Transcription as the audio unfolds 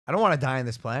I don't want to die on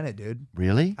this planet, dude.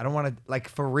 Really? I don't want to, like,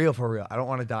 for real. I don't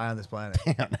want to die on this planet.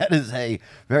 Damn, that is a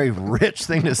very rich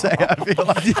thing to say, I feel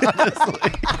like,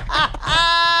 honestly.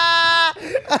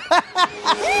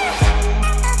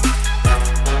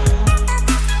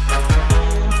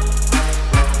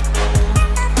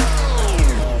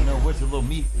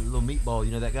 Little meatball,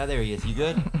 you know that guy? There he is. You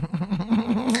good?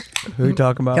 Who are you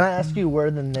talking about? Can I ask you where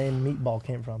the name Meatball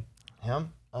came from?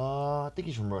 Him? I think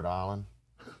he's from Rhode Island.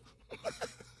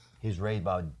 He's raised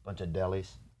by a bunch of delis.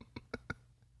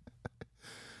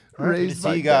 Good to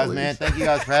see you guys, man. Thank you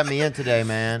guys for having me in today,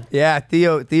 man. Yeah,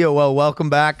 Theo, well, welcome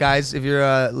back, guys. If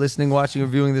you're listening, watching, or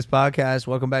viewing this podcast,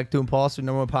 welcome back to Impaulsive,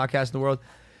 #1 podcast in the world.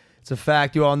 It's a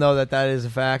fact. You all know that is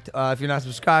a fact. If you're not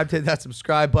subscribed, hit that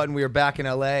subscribe button. We are back in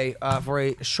LA for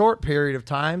a short period of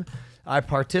time. I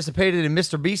participated in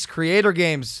Mr. Beast's Creator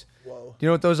Games. Whoa. Do you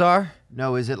know what those are?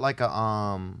 No, is it like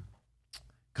a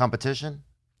competition?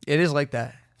 It is like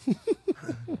that.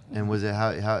 And was it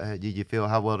how did you feel?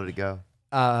 How well did it go?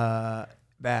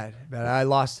 Bad. I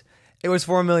lost. It was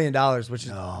 $4 million, which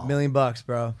is $1 million,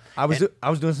 bro. I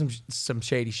was doing some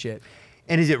shady shit.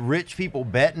 And is it rich people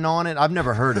betting on it? I've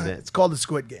never heard of it. It's called the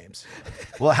Squid Games.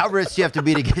 Well, how rich do you have to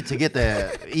be to get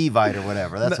the Evite or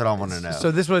whatever? That's what I want to know. So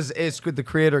it's the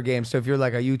Creator Game. So if you're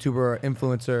like a YouTuber or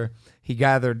influencer, he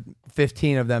gathered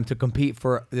 15 of them to compete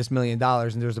for this $1 million,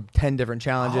 and there's 10 different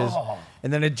challenges,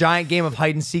 and then a giant game of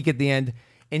hide and seek at the end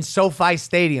in SoFi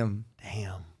Stadium.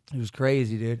 Damn, it was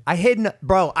crazy, dude. I hid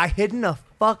in a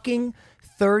fucking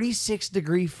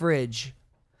 36-degree fridge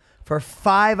for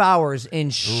 5 hours in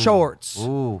shorts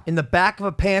in the back of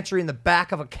a pantry in the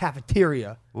back of a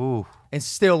cafeteria. Ooh. And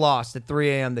still lost at 3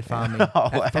 a.m. They found me.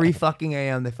 At 3 fucking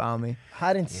a.m. they found me.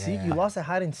 Hide and seek? You lost at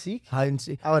hide and seek? Hide and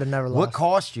seek. I would have never lost. What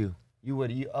cost you?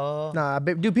 Nah,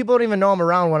 dude, people don't even know I'm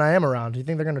around when I am around. Do you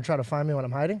think they're gonna try to find me when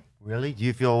I'm hiding? Really? Do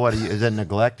you feel is that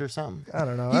neglect or something? I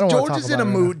don't know. George is in a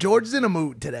mood. George is in a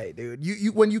mood today, dude.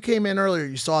 You when you came in earlier,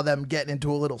 you saw them getting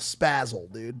into a little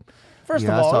spazzle, dude. First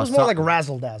of all, it was more like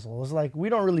razzle dazzle. It was like we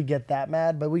don't really get that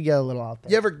mad, but we get a little out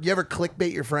there. You ever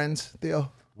clickbait your friends,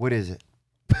 Theo? What is it?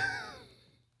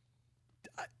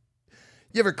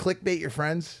 You ever clickbait your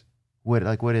friends? What is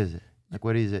it? Like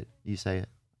what is it? You say it.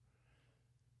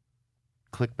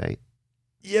 Clickbait.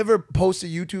 You ever post a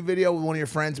YouTube video with one of your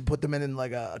friends and put them in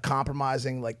like a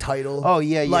compromising like title? Oh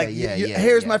yeah, like, yeah.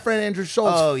 Here's my friend Andrew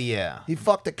Schultz. Oh yeah. He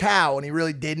fucked a cow and he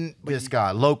really didn't. This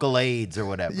guy, local aids or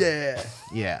whatever. Yeah.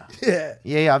 Yeah. Yeah.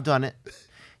 Yeah, I've done it.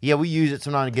 Yeah, we use it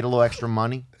sometimes to get a little extra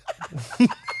money.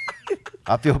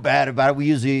 I feel bad about it. We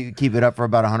usually keep it up for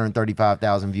about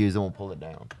 135,000 views and we'll pull it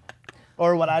down.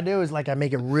 Or what I do is like I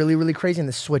make it really, really crazy and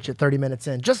then switch it 30 minutes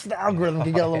in. Just so the algorithm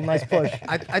can get a little nice push.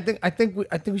 I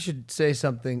think we should say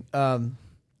something.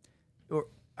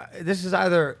 This is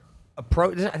either I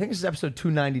think this is episode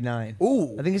 299.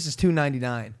 Ooh. I think this is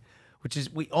 299, which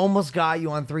is we almost got you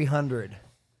on 300,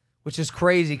 which is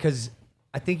crazy because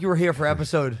I think you were here for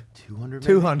episode 200.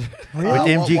 200. With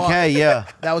MGK, yeah.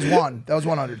 That was one. That was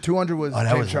 100. 200 was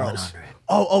James Charles. 100.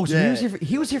 So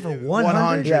he was here for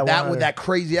 100. Yeah, that with that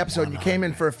crazy episode. And you came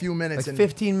in for a few minutes. Like and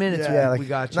 15 minutes. Yeah, we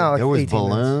got you. No, like there was 18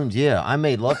 balloons. minutes. Yeah, I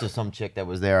made love to some chick that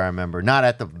was there. I remember not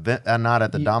at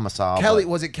the domicile. Kelly,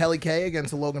 was it Kelly K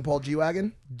against the Logan Paul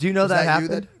G-Wagon? Do you know that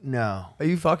happened? No, Are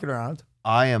you fucking around?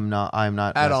 I am not. I am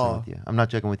not At messing all. With you. I'm not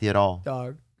joking with you at all.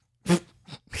 Dog.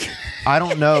 I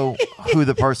don't know who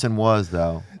the person was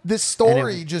though. This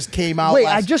story just came out. Wait,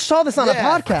 I just saw this on a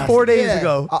podcast 4 days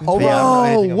ago.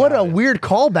 Oh, what a weird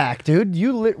callback, dude.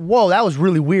 Whoa, that was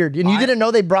really weird. And you didn't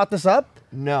know they brought this up?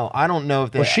 No, I don't know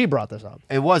if they. Well, she brought this up.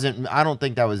 It wasn't. I don't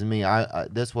think that was me.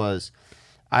 This was.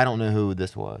 I don't know who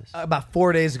this was. About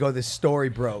 4 days ago, this story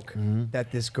broke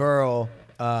that this girl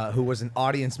who was an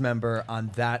audience member on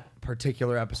that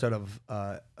particular episode of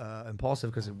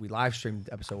Impaulsive, because we live streamed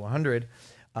episode 100,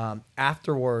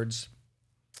 afterwards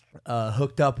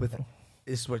hooked up with,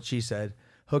 this is what she said,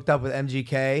 hooked up with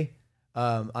MGK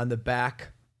on the back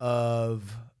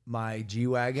of my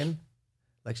G-Wagon.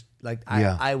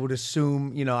 I would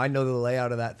assume, I know the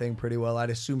layout of that thing pretty well. I'd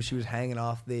assume she was hanging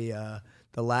off the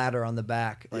ladder on the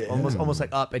back, almost like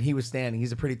up, and he was standing.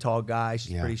 He's a pretty tall guy.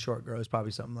 She's a pretty short girl. It's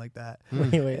probably something like that.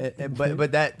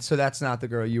 But that's not the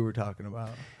girl you were talking about.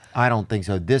 I don't think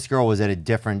so. This girl was at a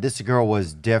different. This girl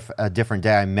was a different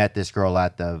day. I met this girl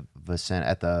at the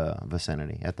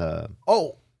vicinity at the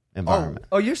environment.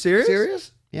 Oh, you're serious?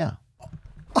 Serious? Yeah.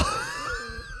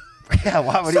 Yeah,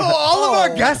 why would So all of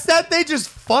our guests they just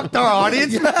fucked our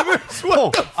audience members?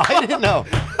 I didn't know.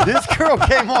 This girl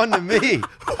came on to me.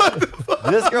 What the fuck?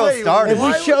 This girl Wait, started. If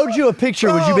we showed you a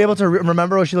picture, would you be able to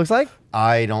remember what she looks like?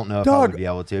 I don't know if I Dog. would be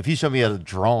able to. If you showed me a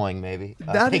drawing, maybe.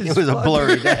 I That think is it was a fucking-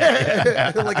 blurry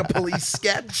day. Like a police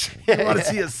sketch. You want to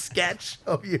see a sketch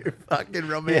of your fucking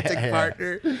romantic Yeah.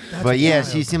 partner? But yeah,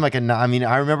 she seemed like I mean,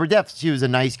 I remember she was a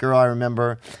nice girl. I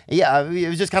remember. Yeah, I mean, it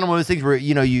was just kind of one of those things where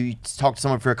you talk to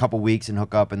someone for a couple weeks and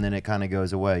hook up, and then it kind of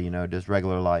goes away. Just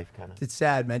regular life kind of. It's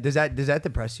sad, man. Does that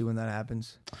depress you when that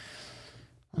happens?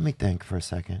 Let me think for a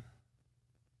second.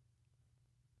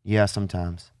 Yeah,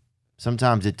 sometimes.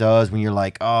 Sometimes it does when you're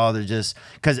like, oh, they're just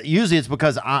because usually it's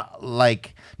because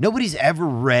nobody's ever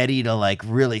ready to like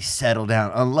really settle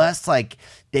down unless like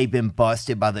they've been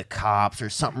busted by the cops or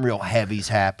something real heavy's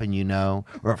happened, or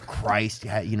if Christ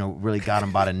really got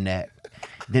them by the neck.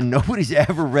 Then nobody's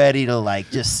ever ready to like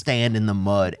just stand in the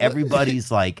mud. Everybody's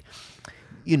like,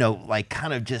 like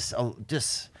kind of just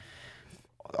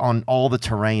on all the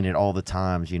terrain at all the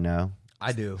times,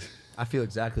 I do. I feel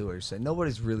exactly what you're saying.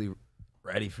 Nobody's really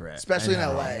ready for it. Especially in I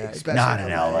know. LA. Yeah, Especially Not in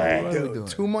LA. What are we Dude, doing?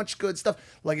 too much good stuff.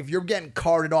 Like if you're getting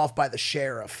carted off by the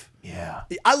sheriff. Yeah.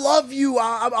 I love you.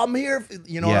 I'm here.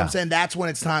 You know what Yeah. I'm saying? That's when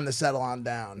it's time to settle on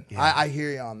down. Yeah. I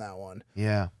hear you on that one.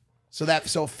 Yeah. So that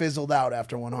fizzled out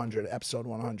after 100, episode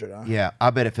 100, huh? Yeah. I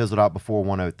bet it fizzled out before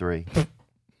 103.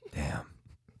 Damn.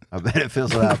 I bet it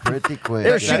fizzled out pretty quick.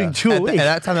 They were shooting 2 a At week.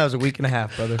 that time, that was a week and a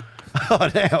half, brother. Oh,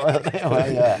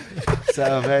 damn. Yeah.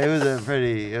 So, man,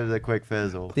 it was a quick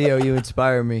fizzle. Theo, you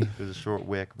inspire me. It was a short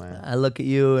wick, man. I look at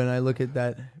you and I look at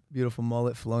that beautiful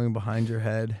mullet flowing behind your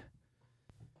head,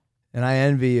 and I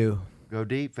envy you. Go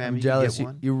deep, fam. I'm You jealous. Can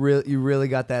get You one. you really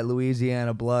got that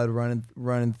Louisiana blood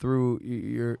running through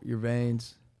your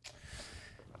veins.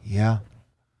 Yeah.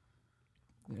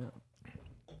 Yeah.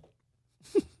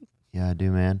 Yeah, I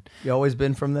do, man. You always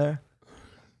been from there?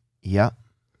 Yeah.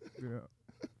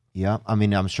 Yeah. I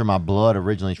mean, I'm sure my blood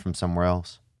originally is from somewhere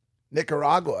else.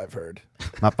 Nicaragua, I've heard.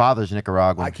 My father's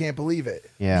Nicaraguan. I can't believe it.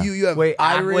 Yeah. You have Wait,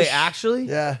 Irish. wait, actually?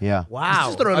 Yeah. Yeah. Wow.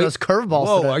 Just throwing Are you- those curveballs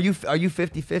Whoa, today. are you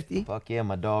 50-50? Fuck yeah,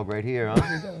 my dog right here,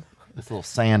 huh? This little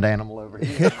sand animal over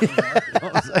here. You know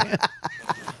what I'm saying?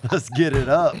 Let's get it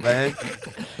up, man.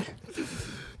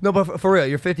 No, but for real,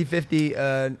 you're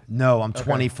 50-50. No, I'm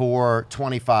 24,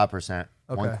 25%.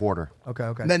 Okay. 1/4.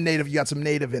 Okay. And then native, you got some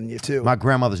native in you too. My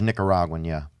grandmother's Nicaraguan,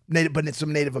 yeah. Native, but it's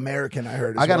some Native American. I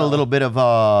heard. I got a little bit of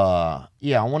I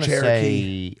want to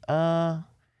Cherokee. say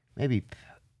maybe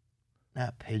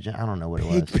not pigeon. I don't know what it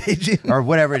was. pigeon. Or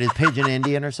whatever it is, pigeon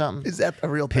Indian or something. Is that a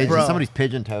real thing? Pigeon. Somebody's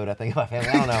pigeon toed, I think. In my family.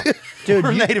 I don't know. Dude,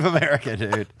 Or you- Native American,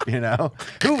 dude.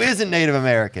 Who isn't Native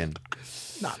American?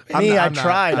 Me, I I'm not-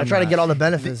 tried. I I'm tried to not. get all the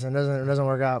benefits, and it doesn't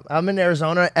work out. I'm in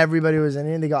Arizona. Everybody was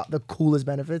Indian. They got the coolest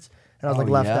benefits, and I was Oh, like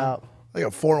left yeah? out. Like a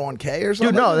 401k or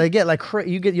something. Dude, no, they get like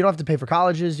you don't have to pay for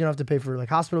colleges. You don't have to pay for like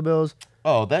hospital bills.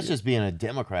 Oh, that's just being a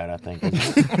Democrat, I think. Isn't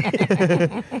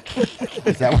it?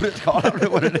 Is that what it's called? I don't know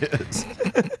what it is.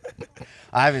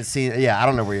 I haven't seen. Yeah, I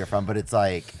don't know where you're from, but it's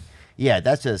like, yeah,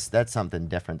 that's something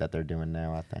different that they're doing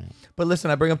now, I think. But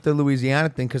listen, I bring up the Louisiana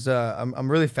thing because I'm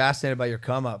really fascinated by your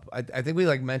come up. I think we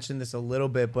like mentioned this a little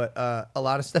bit, but a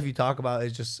lot of stuff you talk about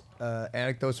is just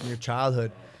anecdotes from your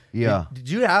childhood. Yeah. Did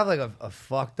you have like a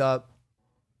fucked up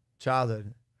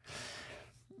childhood?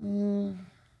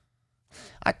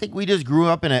 I think we just grew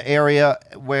up in an area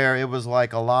where it was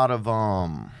like a lot of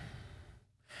a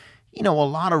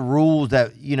lot of rules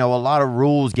that a lot of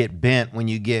rules get bent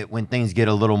when things get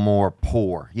a little more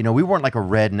poor. We weren't like a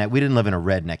redneck. We didn't live in a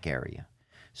redneck area,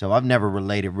 so I've never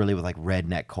related really with like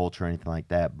redneck culture or anything like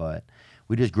that. But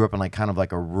we just grew up in like kind of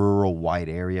like a rural white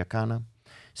area kind of.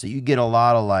 So you get a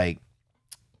lot of like,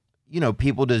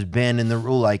 people just bending the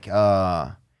rule like.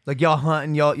 Like y'all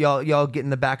hunting, y'all get in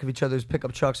the back of each other's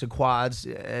pickup trucks and quads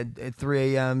at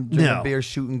 3 a.m. drinking No. beer,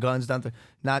 shooting guns down there.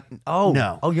 No.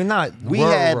 Oh, you're not. We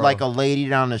had like a lady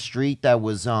down the street that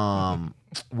was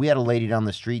we had a lady down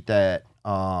the street that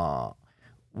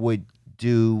would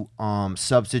do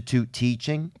substitute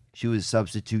teaching. She was a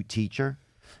substitute teacher,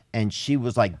 and she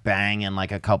was like banging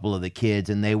like a couple of the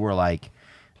kids, and they were like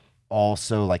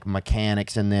also like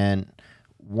mechanics, and then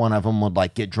one of them would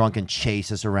like get drunk and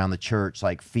chase us around the church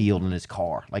like field in his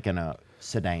car, like in a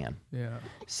sedan. Yeah.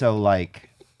 So like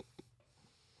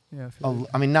Yeah. I feel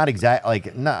I mean, not exact,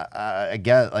 like not. I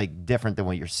guess like different than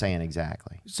what you're saying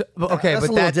exactly. So, but okay, That's but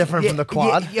a little that's different from the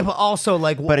quad. Yeah, but also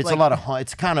like, But it's like, a lot of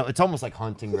it's almost like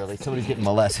hunting, really. Somebody's getting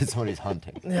molested, somebody's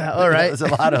hunting. Yeah, all right. There's a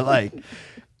lot of like,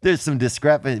 there's some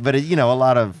discrepancy, but a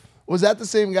lot of. Was that the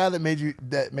same guy that made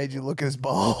you look at his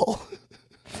ball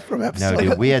from episode? No,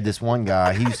 dude, we had this one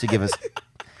guy. He used to give us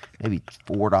maybe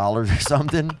 $4 or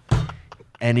something,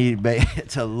 And he'd be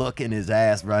to look in his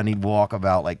ass, bro, and he'd walk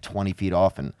about like 20 feet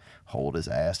off and hold his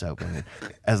ass open.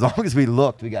 As long as we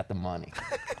looked, we got the money.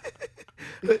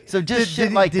 So just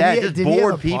shit like that, just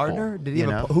bored people. Partner? Did he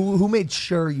have who made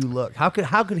sure you looked? How could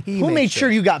he? Who made sure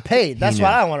you got paid? That's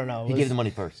what I want to know. He gave the money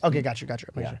first. Okay, got you.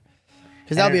 Because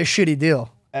that would be a shitty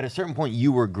deal. At a certain point,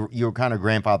 you were kind of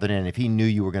grandfathered in. If he knew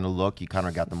you were going to look, you kind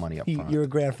of got the money up front. Your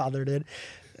grandfather did.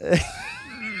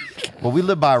 Well, we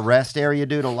lived by a rest area,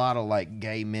 dude. A lot of like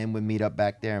gay men would meet up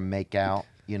back there and make out,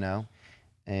 you know.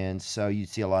 And so you'd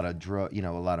see a lot of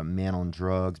a lot of men on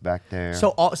drugs back there.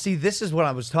 So see, this is what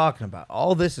I was talking about.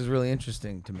 All this is really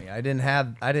interesting to me. I didn't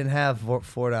have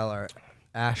 $4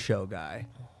 ass show guy.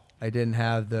 I didn't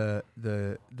have the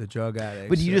drug addict.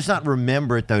 But you just not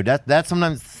remember it though. That's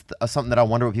sometimes something that I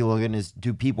wonder what people are getting is,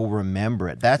 do people remember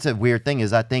it? That's a weird thing.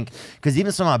 Is I think because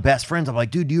even some of my best friends, I'm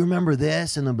like, dude, do you remember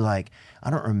this? And they'll be like, I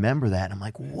don't remember that. And I'm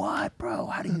like, what, bro?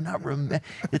 How do you not remember?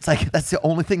 It's like that's the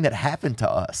only thing that happened to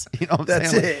us. You know what I'm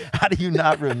saying? That's it. How do you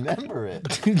not remember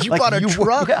it? You bought a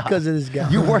truck because of this guy.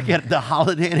 You work at the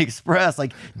Holiday Inn Express,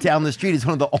 like down the street. Is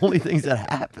one of the only things that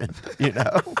happened. You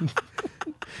know.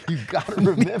 You gotta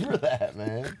remember that,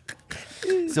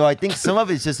 man. So I think some of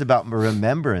it's just about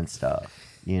remembering stuff,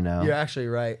 you know? You're actually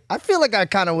right. I feel like I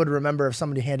kind of would remember if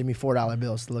somebody handed me $4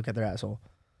 bills to look at their asshole.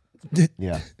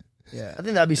 Yeah. Yeah. I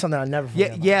think that'd be something I'd never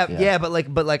forget. Yeah. But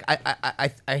like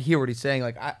I hear what he's saying.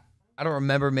 Like I don't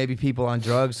remember maybe people on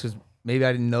drugs because maybe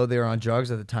I didn't know they were on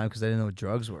drugs at the time because I didn't know what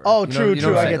drugs were. Oh, you know, true. You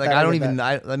know I get like that. I don't even.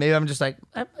 Maybe I'm just like,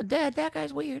 Dad, that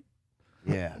guy's weird.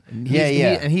 Yeah.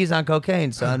 And he's on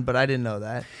cocaine, son, but I didn't know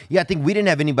that. Yeah, I think we didn't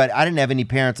have anybody. I didn't have any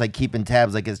parents like keeping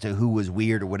tabs like as to who was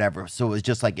weird or whatever. So it was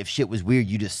just like if shit was weird,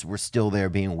 you just were still there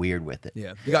being weird with it.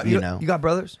 Yeah. You got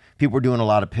brothers? People were doing a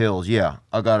lot of pills. Yeah.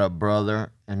 I got a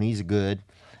brother and he's good.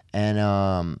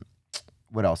 And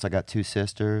what else? I got 2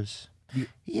 sisters.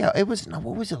 Yeah, it was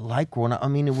what was it like growing up? I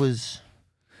mean, it was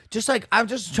just like I'm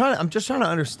just trying to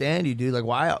understand you, dude. Like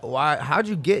why how'd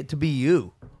you get to be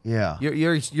you? Yeah.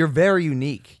 You're very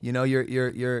unique. You know, your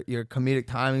comedic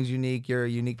timing's unique. You're a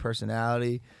unique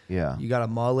personality. Yeah. You got a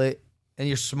mullet, and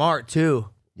you're smart too.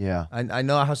 Yeah. I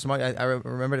know how smart. I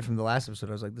remembered it from the last episode.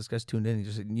 I was like, this guy's tuned in.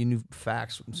 You knew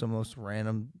facts from some of the most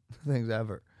random things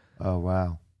ever. Oh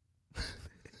wow.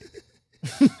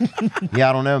 Yeah,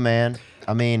 I don't know, man.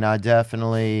 I mean, I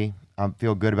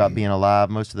feel good about being alive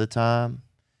most of the time,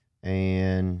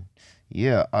 and.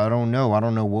 Yeah, I don't know. I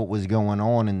don't know what was going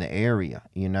on in the area.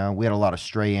 You know, we had a lot of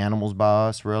stray animals by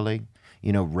us, really.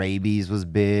 You know, rabies was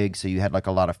big, so you had like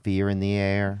a lot of fear in the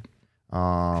air.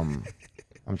 I'm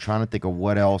trying to think of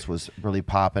what else was really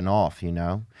popping off, you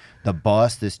know. The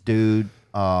bus, this dude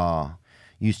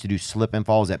used to do slip and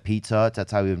falls at Pizza Huts.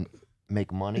 That's how he would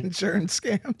make money. Insurance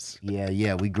scams.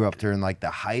 Yeah. We grew up during like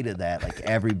the height of that. Like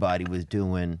everybody was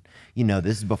doing, you know,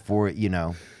 this is before, you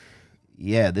know.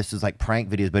 Yeah, this was like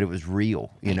prank videos, but it was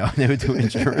real, you know. They would do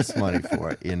insurance money for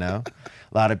it, you know.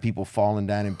 A lot of people falling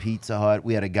down in Pizza Hut.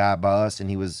 We had a guy by us, and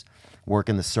he was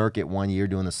working the circuit one year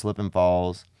doing the slip and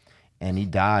falls, and he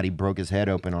died. He broke his head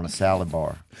open on a salad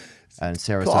bar in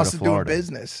Sarasota, Cost of Florida. doing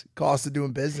business. Cost of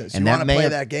doing business. And you want to play have,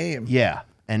 that game. Yeah,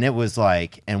 and it was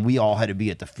like, and we all had to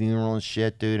be at the funeral and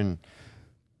shit, dude, and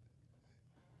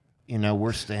you know,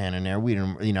 we're standing there. We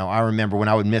didn't, you know, I remember when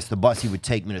I would miss the bus, he would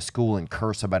take me to school and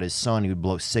curse about his son. He would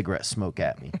blow cigarette smoke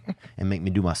at me and make me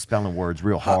do my spelling words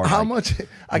real hard. How like, much?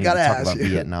 I gotta talk ask about you.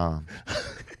 Vietnam.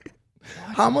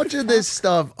 How much of this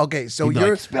stuff? Okay, so He'd be you're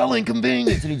like, spelling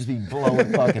convenience, and he'd just be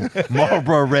blowing fucking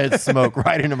Marlboro red smoke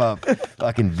right into my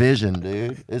fucking vision,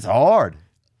 dude. It's hard.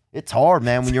 It's hard,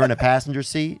 man, when you're in a passenger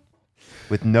seat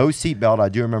with no seatbelt. I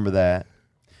do remember that,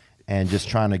 and just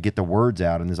trying to get the words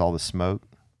out, and there's all the smoke.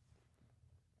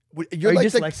 you're Are like you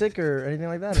the, dyslexic or anything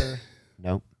like that? Or?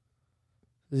 Nope.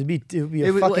 It would be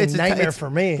a fucking nightmare for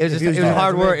me. It was, if just, he it was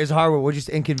hard driving work. me. It's hard work. We're just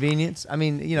inconvenience. I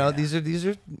mean, you know, these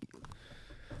are.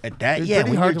 At that, It's yeah,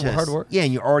 pretty when hard you're to- hard work. Yeah,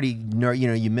 and you already know, you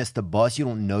know, you missed the bus. You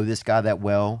don't know this guy that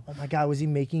well. Oh my God, was he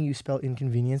making you spell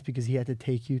inconvenience because he had to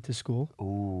take you to school?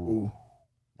 Ooh,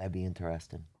 that'd be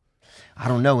interesting. I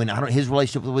don't know, and his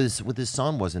relationship with his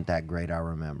son wasn't that great. I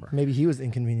remember. Maybe he was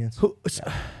inconvenienced.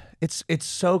 It's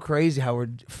so crazy how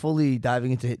we're fully diving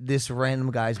into this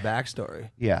random guy's backstory.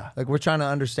 Yeah. Like we're trying to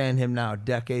understand him now,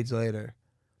 decades later.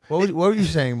 What were you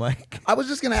saying, Mike? I was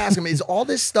just gonna ask him: is all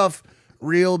this stuff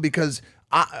real? Because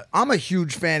I'm a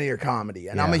huge fan of your comedy,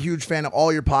 and I'm a huge fan of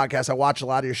all your podcasts. I watch a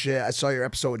lot of your shit. I saw your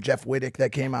episode with Jeff Whittick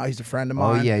that came out. He's a friend of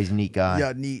mine. Oh yeah, he's a neat guy.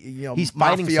 Yeah, you know, he's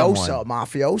fighting someone.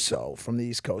 Mafioso from the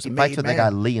East Coast. He fights with that guy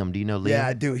Liam. Do you know Liam? Yeah,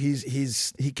 I do.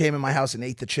 He came in my house and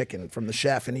ate the chicken from the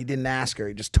chef, and he didn't ask her.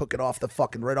 He just took it off the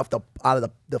fucking out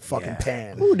of the fucking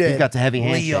pan. Who did? He got the heavy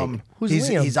handshake. Liam. Who's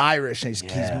Liam? Liam? He's Irish, and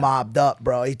he's mobbed up,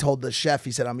 bro. He told the chef,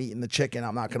 he said, "I'm eating the chicken.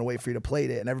 I'm not gonna wait for you to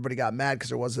plate it." And everybody got mad because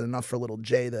there wasn't enough for little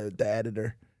Jay, the editor.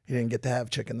 He didn't get to have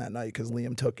chicken that night because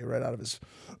Liam took it right out of his,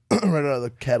 right out of the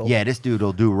kettle. Yeah, this dude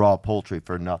will do raw poultry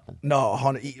for nothing.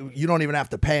 No, you don't even have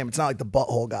to pay him. It's not like the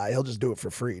butthole guy. He'll just do it for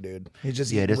free, dude. He's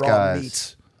just eating this raw guy's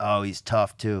meats. Oh, he's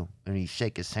tough too. And you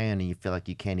shake his hand and you feel like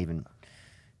you couldn't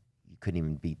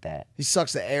even beat that. He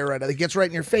sucks the air right out. He gets right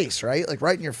in your face, right? Like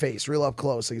right in your face, real up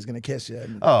close, like he's gonna kiss you.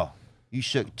 Oh, you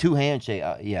shook 2 handshake.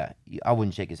 Yeah, I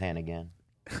wouldn't shake his hand again.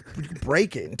 You could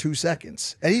break it in 2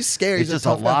 seconds, and he's scary. It's He's just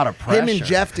a lot of Him and pressure.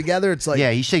 Jeff together, it's like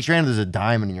Yeah, he shakes your hand. There's a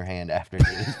diamond in your hand after.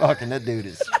 Dude. Fucking that dude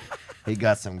is. He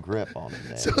got some grip on him.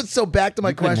 Man. So back to my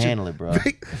You couldn't question. handle it, bro.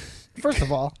 First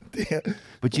of all,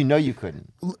 But you know you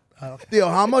couldn't. Theo,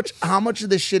 how much of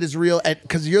this shit is real?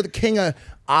 Because you're the king of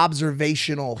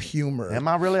observational humor. Am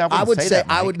I really? I would say that,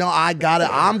 I Mike. would know. I got it.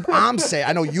 I'm saying.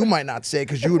 I know you might not say it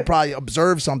because you would probably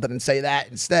observe something and say that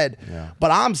instead. Yeah.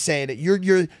 But I'm saying it.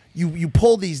 You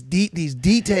pull these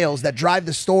details that drive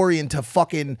the story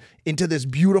into this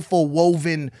beautiful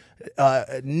woven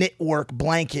knitwork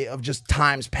blanket of just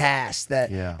times past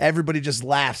that everybody just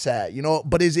laughs at, you know.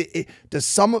 But does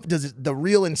the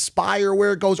real inspire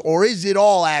where it goes, or is it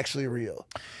all actually real?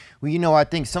 Well, you know, I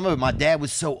think some of it, my dad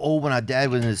was so old when my dad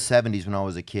was in his 70s when I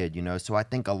was a kid, you know, so I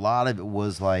think a lot of it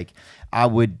was like I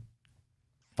would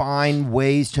find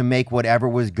ways to make whatever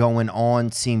was going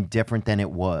on seem different than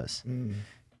it was,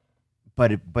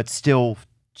 but still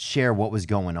share what was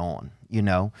going on, you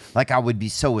know? Like I would be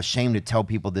so ashamed to tell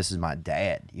people this is my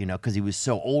dad, you know, because he was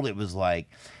so old. It was like,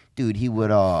 dude, he would,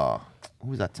 who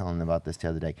was I telling about this the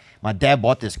other day? My dad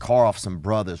bought this car off some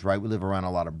brothers, right? We live around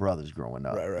a lot of brothers growing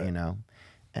up, you know?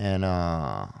 And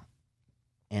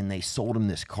they sold him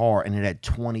this car, and it had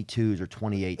 22s or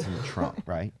 28s in the trunk,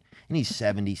 right? And he's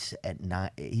 70 at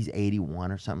night. He's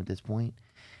 81 or something at this point,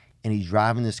 and he's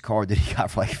driving this car that he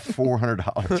got for like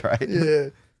 $400, right?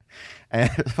 Yeah. And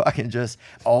it's fucking just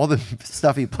all the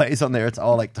stuff he plays on there. It's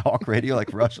all like talk radio,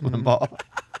 like Rush Limbaugh.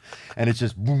 And it's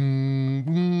just boom,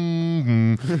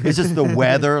 boom, boom. It's just the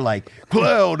weather, like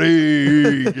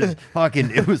cloudy. Just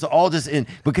fucking, it was all just in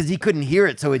because he couldn't hear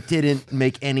it, so it didn't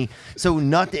make any. So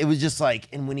nothing. It was just like,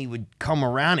 and when he would come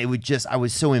around, it would just. I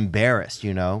was so embarrassed,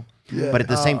 you know. Yeah. But at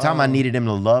the same time, I needed him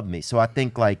to love me. So I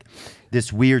think like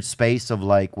this weird space of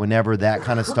like whenever that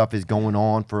kind of stuff is going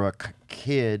on for a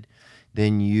kid,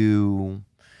 then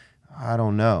I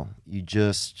don't know. You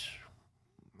just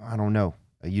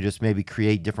maybe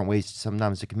create different ways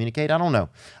sometimes to communicate. I don't know.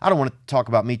 I don't want to talk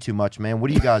about me too much, man. What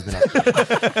have you guys been up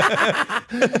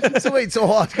to? So wait,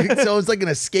 so it's like an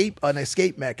escape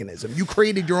mechanism. You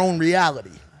created your own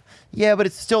reality. Yeah, but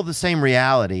it's still the same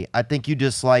reality. I think you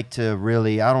just like to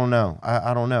really, I don't know.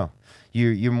 I don't know.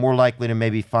 You're more likely to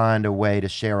maybe find a way to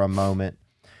share a moment,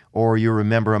 or you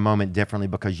remember a moment differently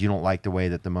because you don't like the way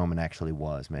that the moment actually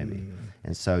was, maybe.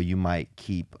 And so you might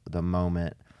keep the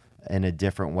moment in a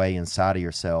different way inside of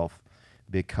yourself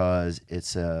because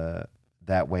it's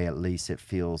that way at least it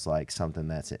feels like something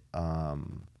that's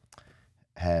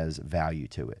has value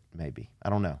to it, maybe. I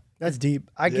don't know. That's deep.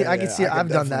 I can see it. I've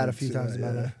done that a few times in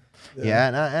my life. Yeah,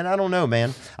 and I don't know,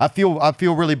 man. I feel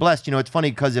really blessed. You know, it's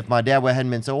funny because if my dad hadn't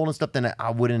been so old and stuff, then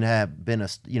I wouldn't have been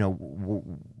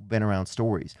been around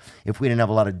stories. If we didn't have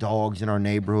a lot of dogs in our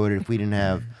neighborhood, if we didn't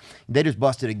have, they just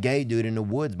busted a gay dude in the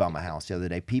woods by my house the other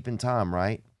day, peeping Tom,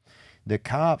 right? The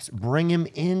cops bring him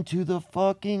into the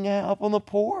fucking up on the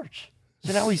porch.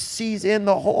 So now he sees in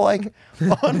the whole, like,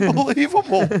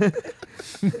 unbelievable.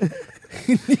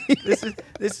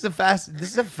 This is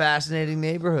a fascinating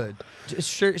neighborhood. You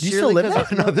still live there?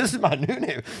 No, this is my new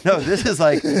neighborhood. No, this is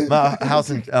like my house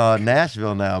in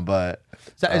Nashville now. But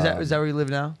Is that where you live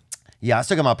now? yeah, I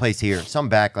still got my place here. So I'm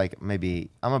back like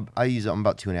maybe I'm about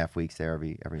 2.5 weeks there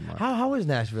every month. How is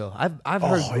Nashville? I've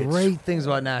heard great things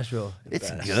about Nashville.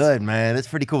 It's good, man. It's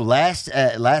pretty cool. Last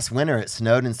winter it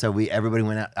snowed, and so everybody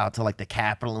went out to like the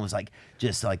Capitol and was like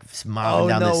just like smiling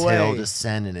down this hill, just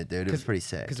sending it, dude. It was pretty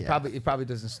sick. Because it probably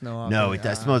doesn't snow. No, it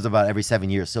does. It snows about every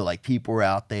 7 years. So like people are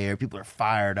out there, people are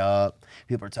fired up,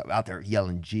 people are out there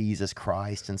yelling Jesus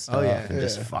Christ and stuff, and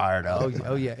just fired up.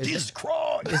 Oh yeah, Jesus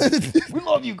Christ, we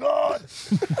love you, God.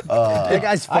 That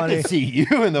guy's funny. I can see you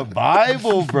in the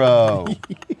Bible, bro.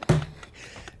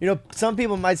 You know, some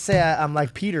people might say I'm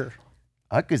like Peter.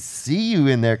 I could see you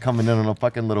in there coming in on a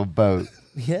fucking little boat.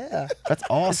 Yeah. That's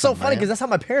awesome. It's so funny man. because that's how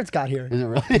my parents got here. Is it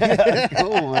really? Yeah, that's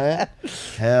cool, man.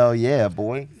 Hell yeah,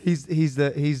 boy. He's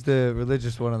the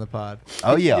religious one on the pod.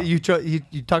 Oh, yeah. You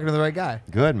talking to the right guy.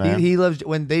 Good, man. He loves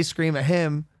when they scream at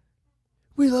him,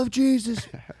 "We love Jesus."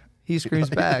 He screams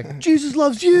back, Jesus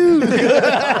loves you.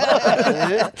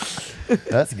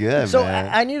 That's good, So man.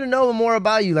 I need to know more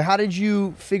about you. Like, how did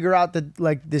you figure out that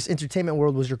like this entertainment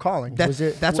world was your calling? That's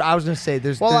what I was gonna say.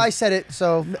 Well, I said it,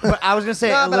 so. But I was gonna say.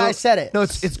 No, but I said it. No,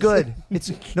 it's good.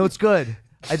 It's good.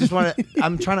 I just want to.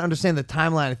 I'm trying to understand the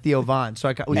timeline of Theo Von.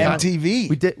 So MTV.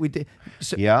 We did.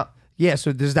 So, yeah. Yeah.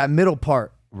 So there's that middle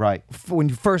part Right. when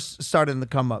you first started in the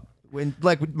come up. When,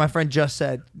 like my friend just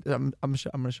said, I'm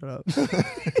gonna shut up.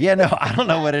 Yeah, no, I don't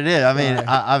know what it is. I mean,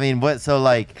 I mean, what? So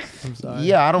like, I'm sorry.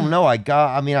 yeah, I don't know. I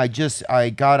got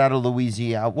out of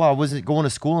Louisiana. Well, I was going to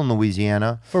school in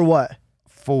Louisiana For what?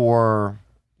 for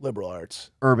Liberal arts.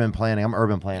 urban planning. I'm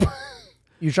urban planning.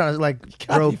 You trying to like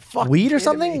gotta grow be fucking weed or kidding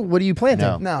something? me. What are you planting?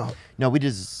 No. No. No, we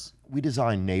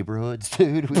design neighborhoods,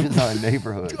 dude. We design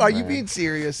neighborhoods. Are you man. being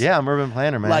serious? Yeah, I'm urban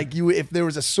planner, man. Like if there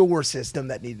was a sewer system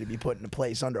that needed to be put into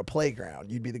place under a playground,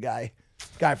 you'd be the guy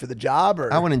for the job,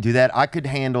 or I wouldn't do that. I could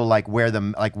handle like what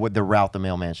the route the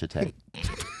mailman should take.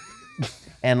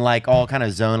 And like all kind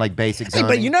of zone, like basic Hey, zoning.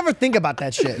 but you never think about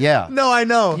that shit. Yeah. No, I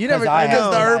know. You never. I I have know.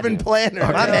 the no urban idea. planner.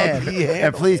 My man.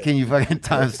 And please, can you fucking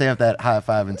timestamp that high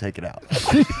five and take it out?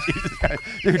 Jesus Christ.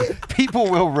 Dude, people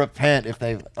will repent if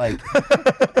they like.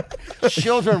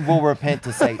 Children will repent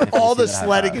to Satan. If they All see the that high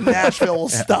sledding five. in Nashville will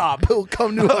stop. It'll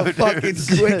come to a fucking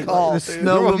quick halt. The dude.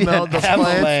 snow There will will be melt. an The plants will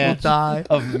avalanche die.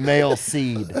 of male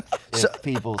seed if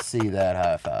people see that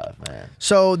high five, man.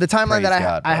 So the timeline Praise that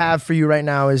God, I brother. have for you right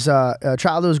now is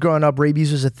childhood was growing up,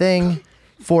 rabies was a thing,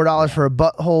 $4 for a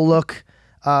butthole look.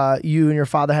 You and your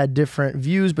father had different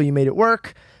views, but you made it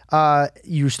work.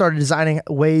 You started designing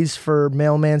ways for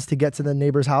mailmans to get to the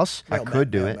neighbor's house. I could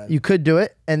do it. You could do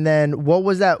it. And then what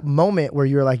was that moment where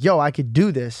you were like, yo, I could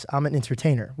do this. I'm an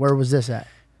entertainer. Where was this at?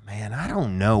 Man, I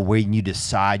don't know when you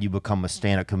decide you become a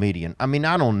stand-up comedian. I mean,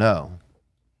 I don't know.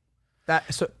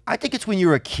 I think it's when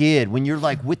you're a kid, when you're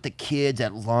like with the kids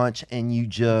at lunch and you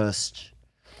just,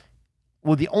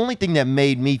 well, the only thing that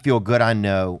made me feel good, I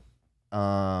know,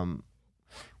 I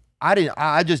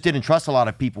just didn't trust a lot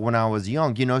of people when I was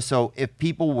young, you know? So if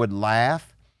people would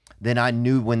laugh, then I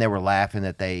knew when they were laughing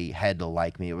that they had to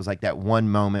like me. It was like that one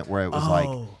moment where it was like,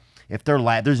 if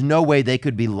they're there's no way they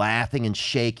could be laughing and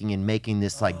shaking and making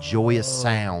this like joyous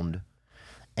sound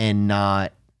and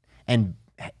not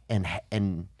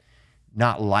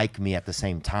like me at the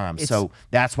same time. So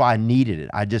that's why I needed it.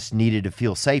 I just needed to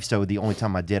feel safe. So the only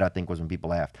time I did, I think, was when people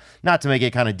laughed. Not to make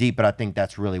it kind of deep, but I think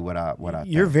that's really what I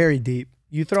You're think. very deep.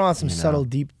 You throw on some subtle,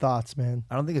 deep thoughts, man.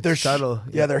 I don't think it's They're subtle.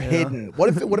 Yeah, they're you know? hidden. What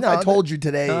if No, I told you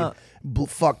today,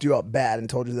 fucked you up bad, and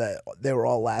told you that they were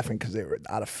all laughing because they were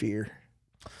out of fear.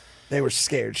 They were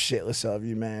scared shitless of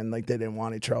you, man. Like they didn't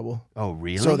want any trouble. Oh,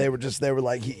 really? So they were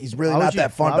like, he's really Why would not you-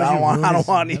 that fun. why But would I you don't ruin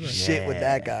want his any shit with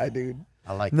that guy, dude.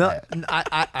 I like No, that.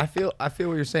 I feel what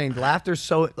you're saying. Laughter's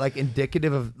so like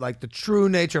indicative of like the true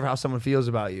nature of how someone feels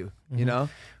about you. You know,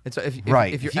 and so if If you're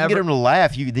you ever get them to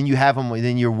laugh, then you have them.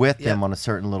 Then you're with Yeah. them on a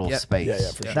certain little Yeah. space.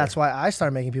 Yeah, for sure. That's why I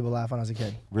started making people laugh when I was a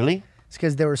kid. Really? It's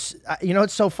because there was, you know,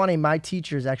 it's so funny. My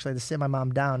teachers actually had to sit my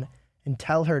mom down and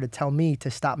tell her to tell me to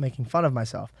stop making fun of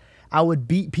myself. I would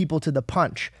beat people to the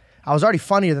punch. I was already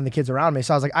funnier than the kids around me.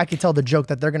 So I was like, I could tell the joke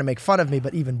that they're going to make fun of me,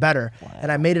 but even better. Wow.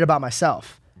 And I made it about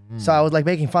myself. So I was like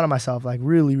making fun of myself, like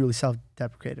really, really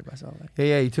self-deprecated myself. Like,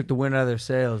 yeah, you took the wind out of their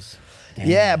sails.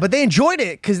 yeah, but they enjoyed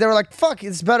it because they were like, fuck,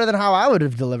 it's better than how I would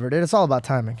have delivered it. It's all about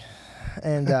timing.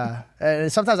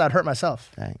 And sometimes I'd hurt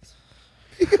myself. Thanks.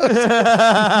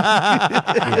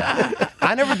 Yeah.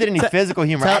 I never did any physical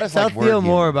humor. I just Tell like word Theo humor.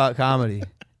 more about comedy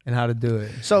and how to do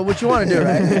it. So what you want to do,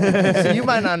 right? So you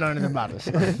might not know anything about this.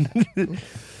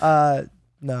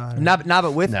 No.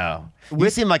 But with No. You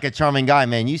seem like a charming guy,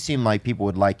 man. You seem like people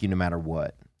would like you no matter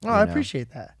what. Oh, I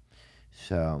appreciate that.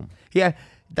 So, yeah,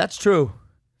 that's true.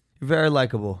 You're very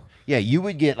likable. yeah, you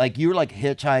would get like you're like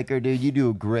hitchhiker, dude. You do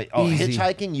a great. Oh, Easy.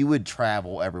 hitchhiking, you would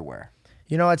travel everywhere.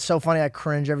 You know, it's so funny. I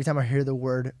cringe every time I hear the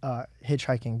word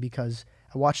hitchhiking because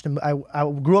I watched him. I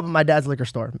grew up in my dad's liquor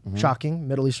store. Shocking,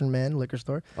 Middle Eastern man liquor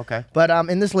store. Okay. But I'm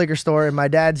in this liquor store and my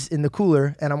dad's in the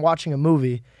cooler and I'm watching a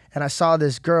movie and I saw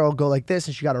this girl go like this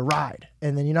and she got a ride.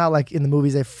 And then you know how like in the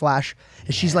movies they flash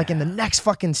and she's like in the next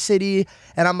fucking city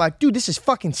and I'm like, dude, this is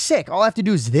fucking sick. All I have to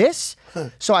do is this.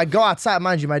 So I go outside.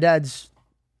 Mind you, my dad's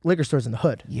liquor store's in the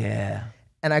hood. Yeah.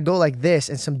 And I go like this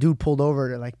and some dude pulled over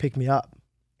to like pick me up.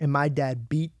 And my dad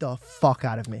beat the fuck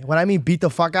out of me. When I mean beat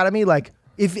the fuck out of me, like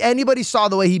If anybody saw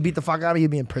the way he beat the fuck out of me,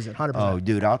 he'd be in prison. 100%. Oh,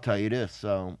 dude, I'll tell you this.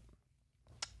 So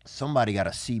somebody got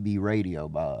a CB radio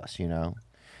by us, you know.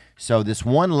 So this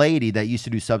one lady that used to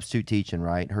do substitute teaching,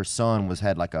 right? Her son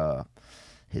had like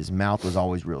his mouth was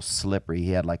always real slippery.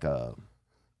 He had like a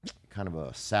kind of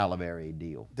a salivary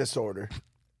deal. Disorder.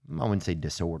 I wouldn't say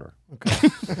disorder.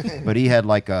 Okay. But he had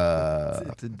like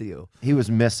It's a deal. he was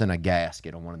missing a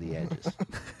gasket on one of the edges.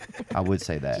 I would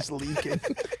say that. Just leaking.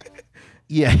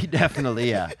 Yeah, he definitely,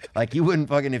 yeah. Like you wouldn't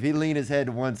fucking, if he leaned his head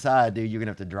to one side, dude, you're gonna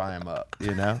have to dry him up,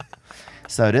 you know?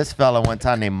 So this fella one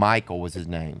time named Michael was his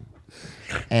name.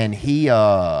 And he,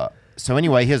 so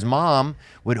anyway, his mom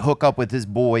would hook up with his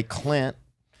boy Clint,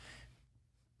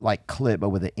 like Clip, but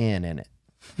with an N in it.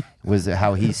 Was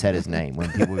how he said his name.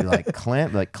 When people would be like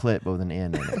Clint, like Clip, but with an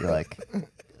N in it. You're like,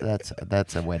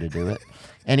 that's a way to do it.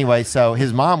 Anyway, so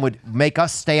his mom would make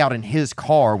us stay out in his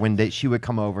car when she would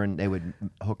come over and they would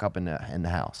hook up in the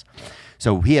house.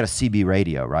 So he had a CB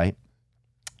radio, right?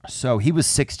 So he was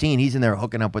 16. He's in there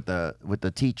hooking up with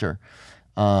the teacher.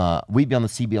 We'd be on the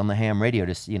CB on the ham radio,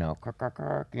 just kirk, kirk,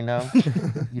 kirk,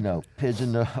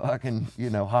 pigeon to fucking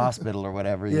hospital or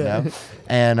whatever, you know,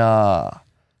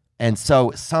 and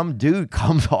so some dude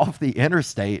comes off the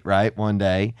interstate, right, one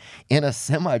day in a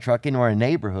semi truck into our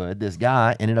neighborhood. This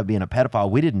guy ended up being a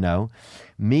pedophile. We didn't know.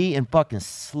 Me and fucking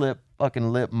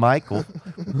lip Michael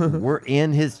were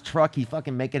in his truck. He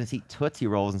fucking making us eat Tootsie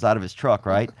Rolls inside of his truck,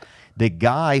 right? The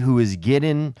guy who's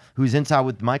inside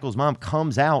with Michael's mom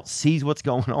comes out, sees what's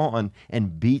going on,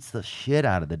 and beats the shit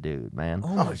out of the dude, man.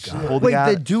 Oh my God. Wait,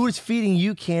 the dude was feeding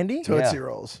you candy? Tootsie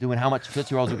Rolls. Doing how much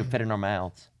Tootsie Rolls we could fit in our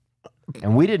mouths.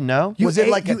 And we didn't know. Was it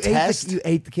like a test? You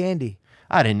ate the candy.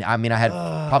 I didn't. I mean, I had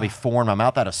probably 4 in my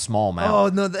mouth. I had a small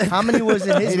mouth. Oh no! How many was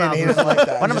in his mouth? Like that.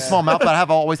 I don't have a small mouth, but I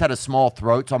have always had a small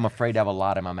throat, so I'm afraid to have a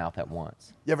lot in my mouth at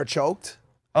once. You ever choked?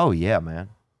 Oh yeah, man.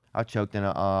 I choked in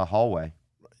a hallway.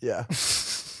 Yeah.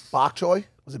 Bok choy?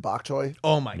 Was it bok choy?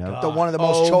 Oh my God! One of the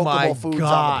most chokeable foods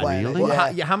on the planet. Really?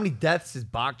 Well, Yeah. how many deaths is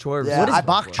bok choy? Yeah, What is I-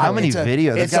 bok choy? How many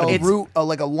videos? It's There's gotta a be- root,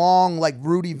 like a long, like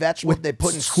rooty vegetable With they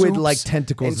put in squid-like soups.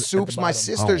 tentacles In at the soups. My bottom.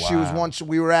 sister, Oh, she was wow. once.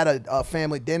 We were at a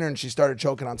family dinner and she started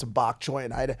choking on some bok choy,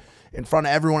 and I had to, in front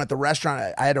of everyone at the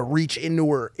restaurant, I had to reach into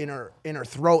her in her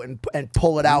throat and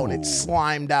pull it out. It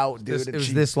slimed out, dude. It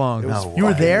was this long. It was No You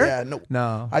were fucking- there? Yeah, no.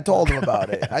 No. I told him about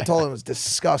it. I told him it was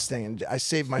disgusting, and I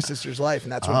saved my sister's life,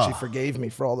 and that's when she forgave me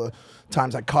for all the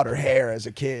times I cut her hair as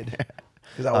a kid.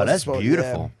 'Cause I Oh, wasn't that's supposed-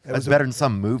 beautiful. yeah, it That's was better than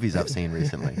some movies I've seen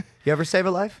recently. You ever save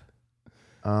a life?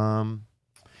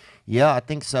 Yeah, I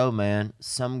think so, man.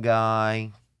 Some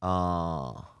guy.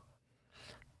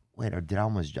 Wait, or did I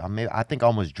almost? I think I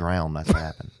almost drowned. That's what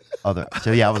happened.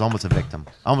 So yeah, I was almost a victim.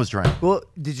 I almost drowned. Well,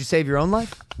 did you save your own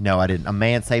life? No, I didn't. A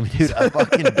man saved me, dude. A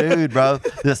fucking dude, bro.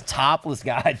 This topless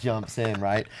guy jumps in,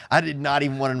 right? I did not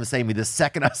even want him to save me. The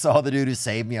second I saw the dude who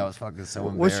saved me, I was fucking so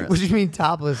embarrassed. What do you mean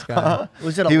topless guy?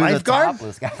 Was it a He was lifeguard? a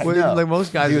topless guy. Well, No. like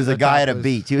most guys He was are a guy at a topless.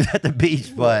 beach. He was at the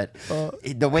beach, but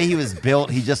the way he was built,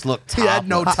 he just looked He had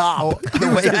no topless. top.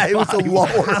 It was a lower.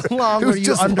 How long It were was you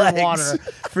just underwater legs.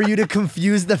 for you to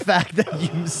confuse the fact that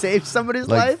you saved somebody's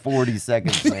Like life? 40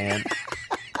 seconds, man.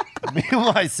 Me and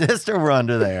my sister were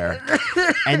under there.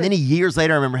 And then years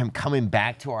later, I remember him coming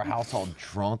back to our house all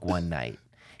drunk one night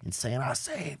and saying, I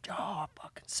saved y'all. I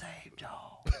fucking saved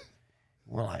y'all.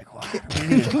 We're like, wow. We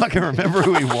didn't even fucking remember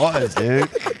who he was, dude.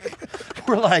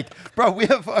 We're like, bro,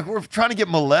 we're trying to get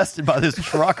molested by this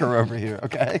trucker over here,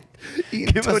 okay?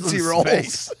 Eating Give us some Tootsie Rolls.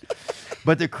 space.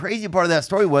 But the crazy part of that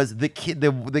story was the kid,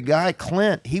 the guy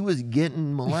Clint, he was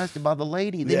getting molested by the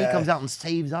lady. Then Yeah. he comes out and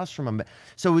saves us from him.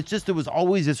 So it's just, there was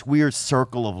always this weird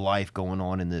circle of life going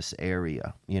on in this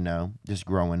area, just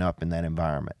growing up in that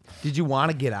environment. Did you want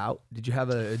to get out? Did you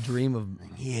have a dream of?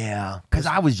 Yeah, because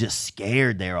I was just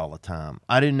scared there all the time.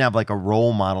 I didn't have like a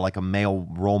role model, like a male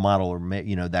role model or,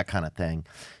 that kind of thing.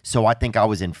 So I think I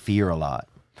was in fear a lot.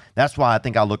 That's why I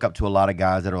think I look up to a lot of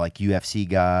guys that are like UFC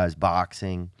guys,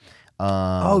 boxing.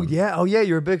 Oh yeah,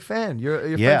 you're a big fan.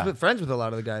 You're Yeah. friends with a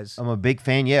lot of the guys. I'm a big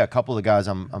fan. Yeah, a couple of the guys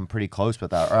I'm pretty close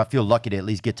with, or I feel lucky to at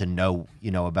least get to know,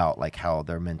 about like how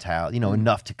their mentality,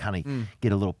 enough to kind of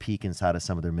get a little peek inside of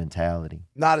some of their mentality.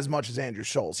 Not as much as Andrew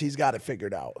Schultz. He's got it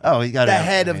figured out. Oh, he got the it.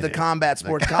 head I of mean, the combat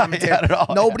sports guy commentary. got it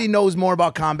all. Nobody knows more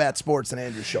about combat sports than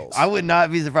Andrew Schultz. I would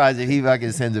not be surprised if he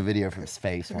fucking sends a video from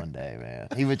space one day, man.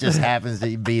 He would just happens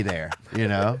to be there,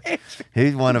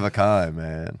 He's one of a kind,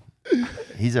 man.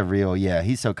 He's a real,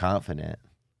 he's so confident.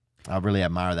 I really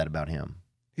admire that about him.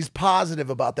 He's positive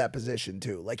about that position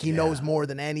too. Like he knows more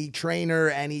than any trainer,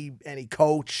 any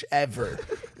coach ever.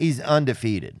 He's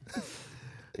undefeated.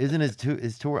 Isn't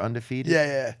his tour undefeated?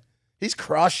 Yeah. He's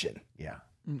crushing. Yeah.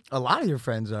 A lot of your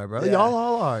friends are, bro. Y'all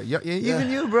all are. Even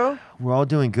you, bro. We're all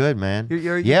doing good, man.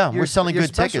 We're selling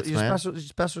good tickets, man. Your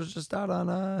special's just out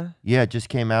on. Yeah, it just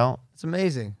came out. It's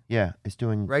amazing. Yeah, it's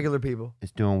doing Regular people.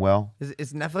 It's doing well.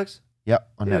 It's Netflix.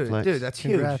 Yep, on Netflix. Dude, that's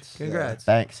Congrats. huge. Congrats.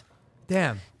 Thanks.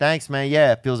 Damn. Thanks, man.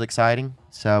 Yeah, it feels exciting.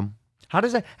 So, How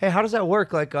does that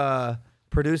work? Like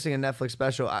producing a Netflix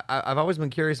special. I've always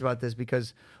been curious about this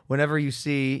because whenever you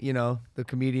see, the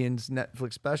comedian's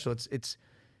Netflix special, it's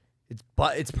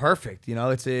perfect.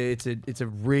 It's a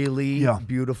really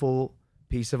beautiful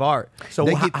piece of art.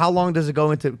 So how long does it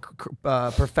go into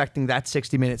perfecting that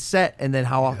 60-minute set, and then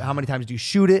how many times do you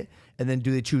shoot it, and then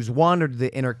do they choose one, or do they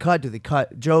intercut? Do they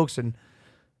cut jokes? And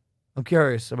I'm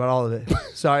curious about all of it.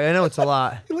 Sorry, I know it's a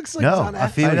lot. He looks like he's on I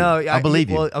feel I know. you. I believe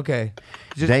you. Well, okay.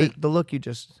 Just the look you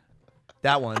just.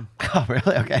 That one. Oh,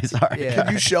 really? Okay, sorry. Yeah.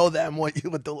 Can you show them what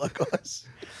the look was?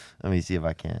 Let me see if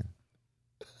I can.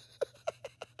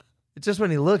 It's just when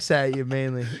he looks at you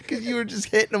mainly. Because you were just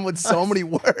hitting him with so many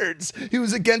words. He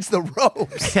was against the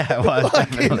ropes. Yeah, it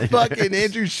was. Fucking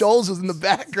Andrew Scholes was in the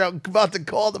background about to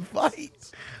call the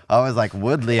fight. I was like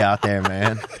Woodley out there,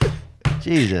 man.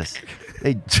 Jesus.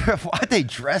 Why'd they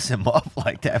dress him up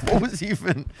like that? What was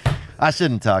even... I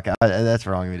shouldn't talk. That's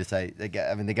wrong of me to say. The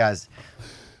guy's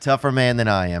tougher man than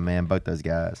I am, man. Both those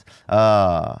guys.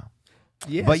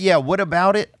 Yes. But yeah, what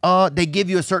about it? They give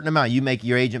you a certain amount.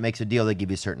 Your agent makes a deal. They give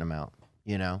you a certain amount.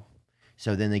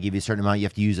 So then they give you a certain amount. You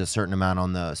have to use a certain amount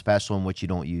on the special, and what you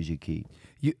don't use, you keep.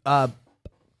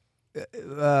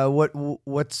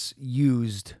 What's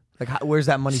used? Like, where's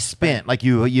that money spent? Like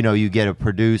you get a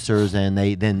producers, and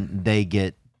they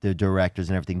get the directors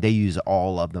and everything. They use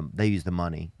all of them. They use the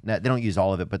money. Now, they don't use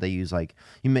all of it, but they use you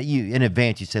in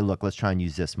advance. You say, look, let's try and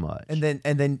use this much. And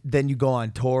then you go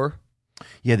on tour.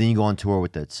 Yeah, then you go on tour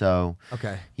with it. So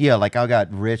okay. Yeah, like I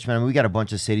got Richmond. I mean, we got a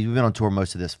bunch of cities. We've been on tour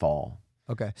most of this fall.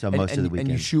 Okay. So most of the weekend.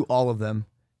 And you shoot all of them,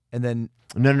 and then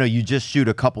no. You just shoot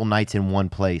a couple nights in one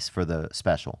place for the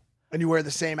special. And you wear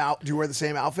the same Do you wear the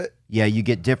same outfit? Yeah, you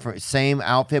get same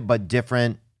outfit but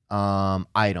different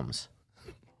items.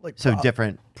 Like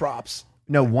different props.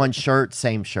 No, one shirt,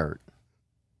 same shirt.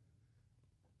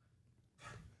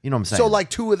 You know what I'm saying? So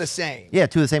like two of the same. Yeah,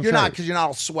 two of the same. You're not, because you're not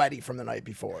all sweaty from the night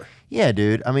before. Yeah,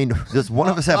 dude. I mean, does one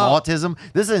of us have autism?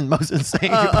 This is the most insane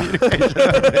communication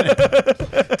I've been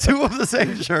in. Two of the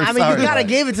same shirts. I mean, you gotta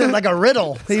give it to him like a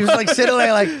riddle. He was like sitting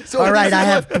there like, So all right, I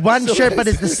have what- one so shirt, but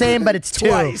it's the same, but it's two.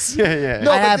 Twice. Yeah.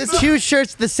 No, I but have this is- two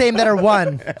shirts the same that are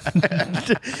one.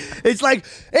 It's like,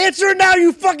 answer now,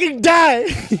 you fucking die.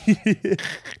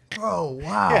 Oh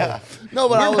wow. Yeah. No,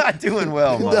 but We're not doing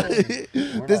well, man.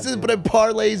 But it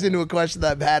parlays into a question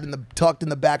that I've had tucked in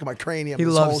the back of my cranium. he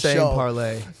this whole loves saying show.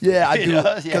 parlay. Yeah, I do,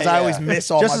 does? because Yeah, I always yeah. miss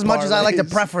all Just my as much as I like to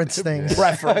parlays. preference things.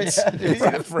 Preference.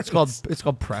 It's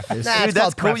called preface. Nah, Dude, it's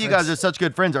that's called cool. You preference. guys are such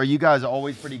good friends. Are you guys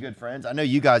always pretty good friends? I know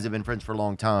you guys have been friends for a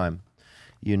long time.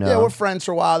 Yeah, we're friends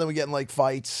for a while. Then we get in like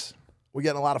fights. We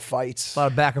get in a lot of fights. A lot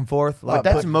of back and forth. But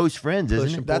that's most friends,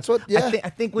 isn't it? That's what. Yeah. I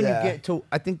think when Yeah. you get to,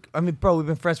 I mean, bro, we've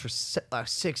been friends for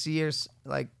 6 years.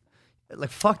 Like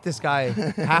fuck this guy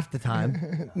half the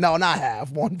time. No, not half.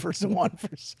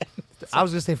 1%. I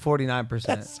was gonna say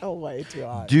 49%. So way too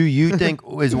high. Do you think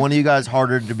is one of you guys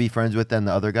harder to be friends with than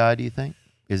the other guy? Do you think?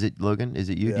 Is it Logan? Is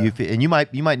it you? Do you feel, and you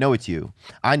might know it's you.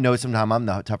 I know sometimes I'm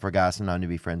the tougher guy sometimes to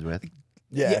be friends with.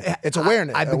 Yeah, it's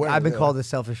awareness. I've been called a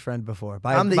selfish friend before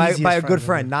by I'm the by easiest a friend good ever.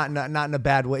 friend, not in a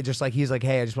bad way. Just like he's like,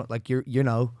 hey, I just want like your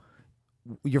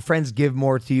friends give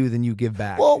more to you than you give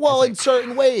back. Well, in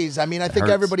certain ways. I mean, I think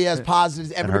hurts. everybody has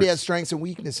positives. Everybody hurts. has strengths and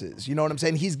weaknesses. You know what I'm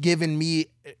saying? He's given me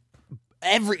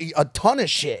a ton of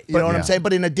shit. You know what I'm saying?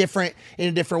 But in a different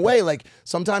way. Like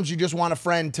sometimes you just want a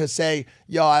friend to say,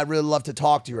 "Yo, I'd really love to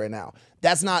talk to you right now."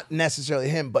 That's not necessarily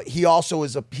him, but he also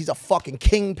is he's a fucking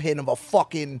kingpin of a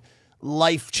fucking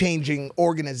life-changing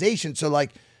organization. So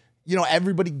like,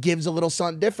 everybody gives a little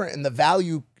something different, and the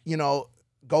value,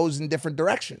 goes in different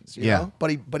directions. You know?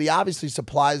 But he obviously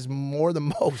supplies more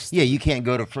than most. Yeah, you can't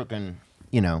go to frickin',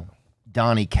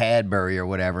 Donnie Cadbury or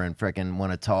whatever and frickin'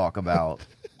 want to talk about,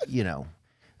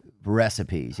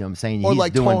 recipes. You know what I'm saying? Or He's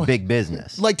like doing Tony- big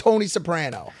business. Like Tony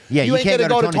Soprano. Yeah, you ain't can't gonna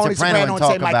go go to Tony Soprano and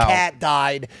say talk my about- cat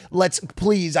died.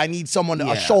 Please, I need someone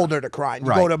a shoulder to cry. And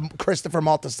you go to Christopher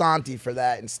Maltasanti for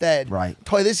that instead. Right.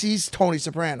 He's Tony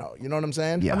Soprano. You know what I'm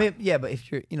saying? Yeah. I mean, yeah, but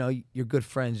if you're good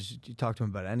friends, you talk to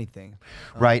him about anything.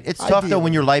 Right. It's tough though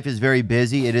when your life is very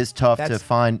busy. It is tough to That's-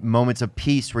 find moments of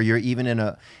peace where you're even in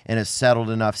a settled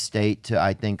enough state to,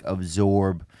 I think,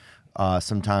 absorb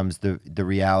sometimes the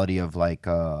reality of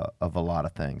of a lot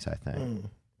of things, I think.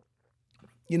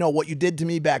 You know what you did to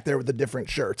me back there with the different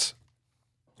shirts.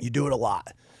 You do it a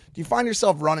lot. you find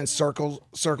yourself running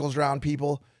circles around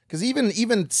people? Because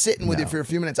even sitting with you for a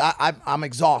few minutes, I'm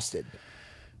exhausted.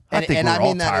 I think we're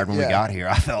all tired when we got here.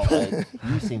 I felt like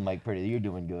you seem like you're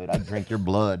doing good. I'd drink your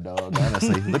blood, dog.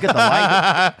 Honestly, look at the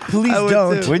light. Please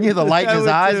don't. Wouldn't you the light in his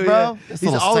eyes, bro? Yeah. This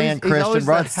little sand Christian,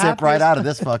 bro. Sip right out of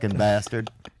this fucking bastard.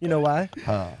 You know why?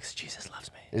 Because Jesus loves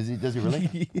me. Does he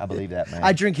really? I believe that, man.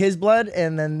 I drink his blood,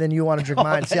 and then you want to drink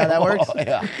mine. See how that works? Oh,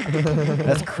 yeah.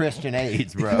 That's Christian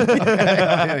AIDS, bro.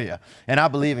 Yeah. And I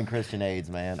believe in Christian AIDS,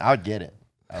 man. I would get it.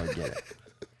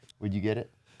 Would you get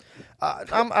it?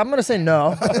 I'm gonna say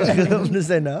no. I'm gonna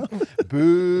say no.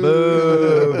 Boo.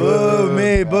 Boo. Boo.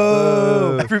 Me.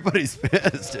 Boo. Everybody's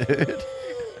pissed, dude.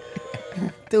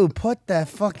 Dude, put that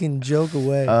fucking joke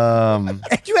away.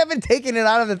 You haven't taken it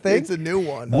out of the thing. It's a new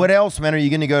one. What else, man? Are you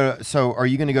gonna go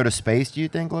to space? Do you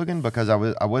think, Logan? Because I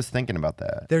was thinking about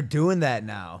that. They're doing that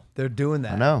now. They're doing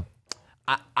that. I know.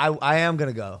 I am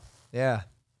gonna go. Yeah,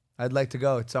 I'd like to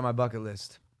go. It's on my bucket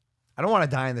list. I don't want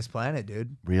to die on this planet,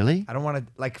 dude. Really? I don't want to,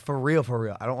 like, for real.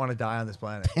 I don't want to die on this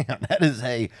planet. Damn, that is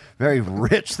a very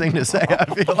rich thing to say, I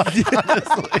feel like,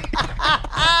 honestly.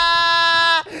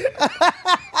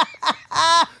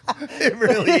 It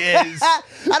really is.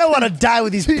 I don't want to die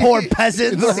with these poor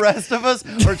peasants. The rest of us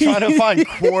are trying to find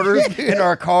quarters in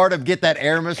our car to get that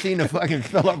air machine to fucking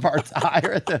fill up our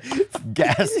tire at the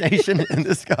gas station. And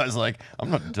this guy's like, I'm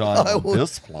not done on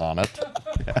this planet.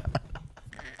 Yeah.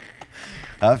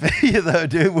 I feel you though,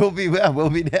 dude. We'll be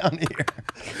down here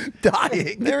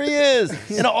Dying. There he is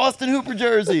in an Austin Hooper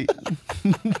jersey.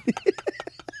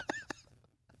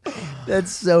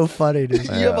 That's so funny, dude.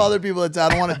 You have other people that say, I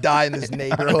don't want to die in this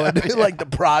neighborhood. Like the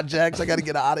projects, I got to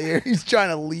get out of here. He's trying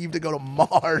to leave to go to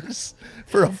Mars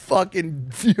for a fucking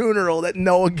funeral that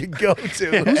no one can go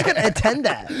to. Who's gonna attend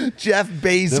that? Jeff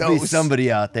Bezos. There'll be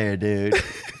somebody out there, dude.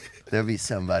 There'll be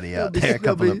somebody out there, a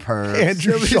couple of pervs.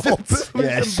 Andrew Schultz.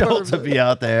 Yeah, Schultz would be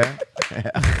out there.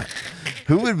 Yeah.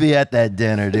 Who would be at that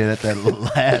dinner, dude, at that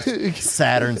last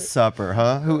Saturn supper,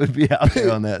 huh? Who would be out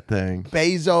there on that thing?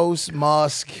 Bezos,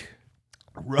 Musk.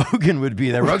 Rogan would be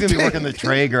there. Rogan would be working the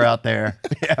Traeger out there.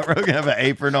 Yeah, Rogan have an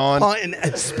apron on. Hunting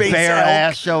space bare elk.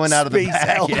 ass showing out of the Space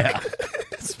back. elk.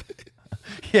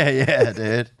 Yeah. Yeah,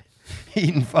 dude.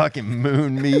 Eating fucking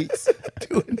moon meats.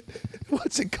 Dude,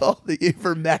 what's it called? The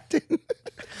ivermectin?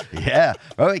 Yeah.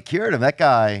 Oh, it cured him. That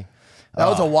guy. That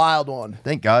was a wild one.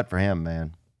 Thank God for him,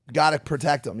 man. Got to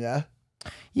protect him, yeah?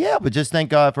 Yeah, but just thank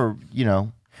God for,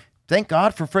 thank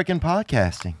God for freaking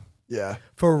podcasting. Yeah.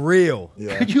 For real.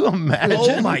 Yeah. Could you imagine?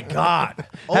 Oh my God.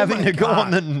 Having to go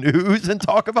on the news and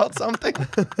talk about something?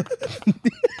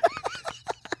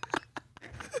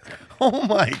 Oh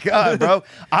my God, bro.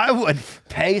 I would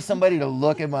pay somebody to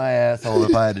look at my asshole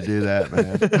if I had to do that,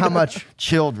 man. How much?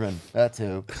 Children. That's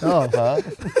who. Oh. Huh?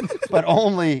 But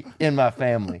only in my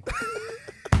family.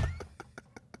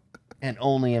 And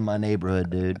only in my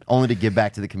neighborhood, dude. Only to give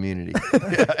back to the community.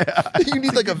 You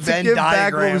need like a Venn give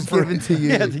back what diagram was for given to you.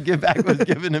 Yeah, to give back what's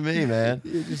given to me, man.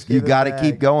 You give it got to back.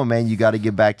 keep going, man. You got to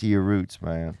get back to your roots,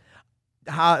 man.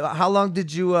 How long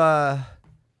did you how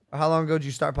long ago did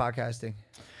you start podcasting?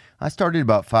 I started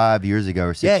about 5 years ago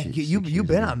or 6 Yeah, years. you've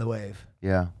been on the wave.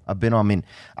 Yeah, I've been on. I mean,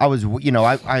 I was,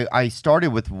 I started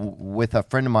with a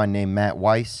friend of mine named Matt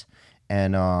Weiss,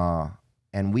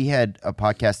 and we had a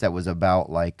podcast that was about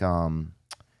like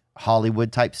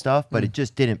Hollywood type stuff, but it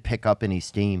just didn't pick up any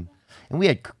steam. And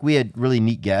we had really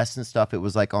neat guests and stuff. It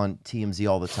was like on TMZ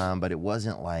all the time, but it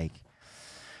wasn't like,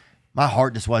 my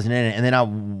heart just wasn't in it. And then I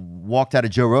walked out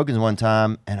of Joe Rogan's one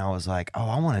time, and I was like, oh,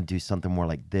 I want to do something more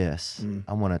like this.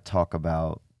 I want to talk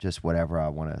about just whatever I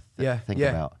want to think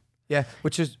about. Yeah,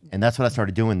 which is And that's what I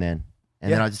started doing then.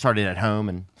 And then I just started at home,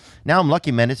 and now I'm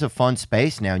lucky, man. It's a fun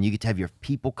space now, and you get to have your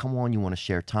people come on you want to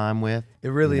share time with. it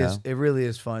really is. It really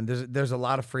is fun. There's a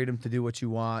lot of freedom to do what you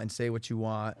want and say what you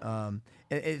want. And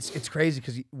it's crazy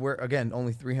because we're again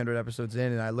only 300 episodes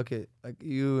in, and I look at like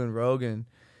you and Rogan,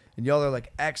 and y'all are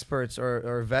like experts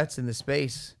or vets in the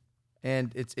space,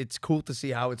 and it's cool to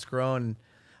see how it's grown.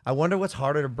 I wonder what's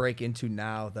harder to break into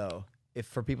now, though, if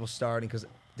for people starting, because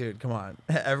dude, come on,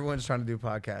 everyone's trying to do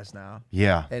podcasts now.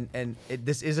 Yeah. And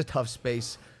this is a tough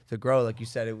space to grow. Like you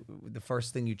said, the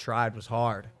first thing you tried was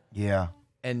hard. Yeah.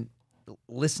 And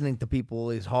listening to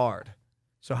people is hard.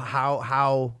 So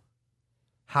how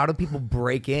do people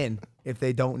break in if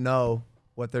they don't know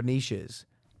what their niche is?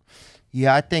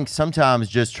 Yeah, I think sometimes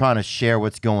just trying to share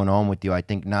what's going on with you, I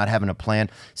think not having a plan.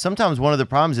 Sometimes one of the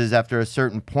problems is after a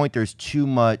certain point, there's too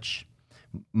much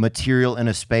material in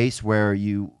a space where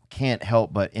you can't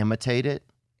help but imitate it.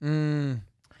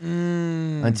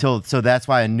 So that's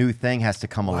why a new thing has to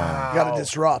come along. You got to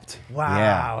disrupt.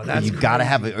 Wow, that's you gotta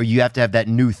have it, or you have to have that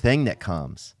new thing that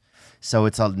comes. So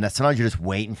it's sometimes you're just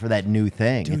waiting for that new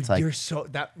thing. Dude, it's like you're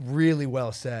that really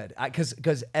well said.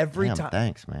 Because every damn, time,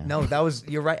 thanks, man. No,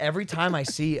 you're right. Every time I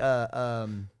see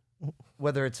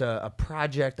whether it's a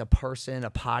project, a person,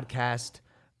 a podcast,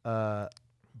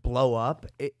 blow up,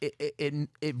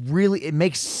 it really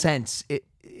makes sense.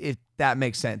 That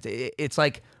makes sense. It's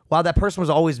like, wow, that person was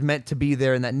always meant to be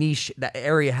there, and that niche, that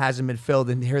area hasn't been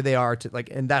filled, and here they are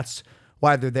and that's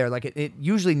why they're there. Like it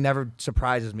usually never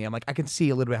surprises me. I'm like, I can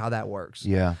see a little bit how that works.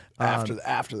 Yeah. After the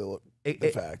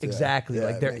fact. Exactly. Yeah,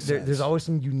 like there's always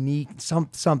some unique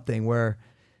something where,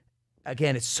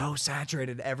 again, it's so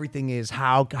saturated. Everything is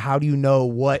how do you know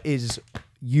what is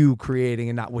you creating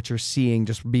and not what you're seeing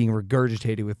just being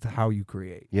regurgitated with how you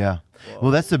create. Yeah. Well,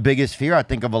 that's the biggest fear I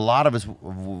think of a lot of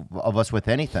us with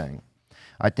anything.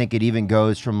 I think it even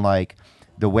goes from like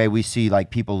the way we see like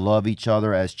people love each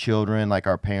other as children, like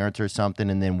our parents or something,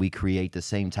 and then we create the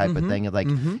same type of thing. Like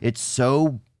it's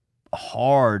so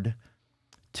hard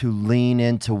to lean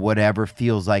into whatever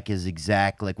feels like is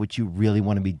exact like what you really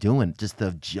want to be doing, just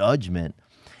the judgment.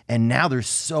 And now there's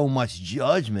so much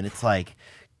judgment. It's like,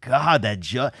 God,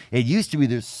 it used to be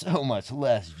there's so much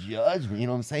less judgment. You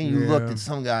know what I'm saying? You looked at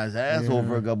some guy's asshole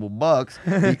for a couple bucks.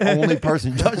 The only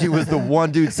person judging was the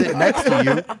one dude sitting next to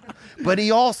you, but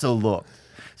he also looked.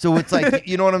 So it's like,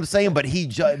 you know what I'm saying? But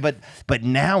but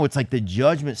now it's like the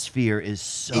judgment sphere is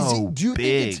so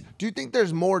big. Do you think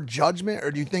there's more judgment, or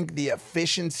do you think the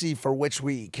efficiency for which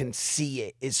we can see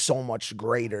it is so much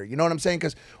greater? You know what I'm saying?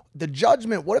 Because the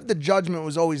judgment, what if the judgment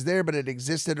was always there, but it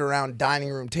existed around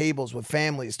dining room tables with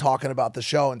families talking about the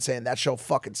show and saying that show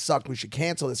fucking sucked, we should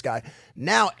cancel this guy.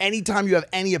 Now, anytime you have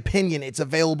any opinion, it's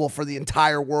available for the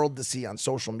entire world to see on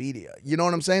social media. You know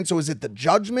what I'm saying? So is it the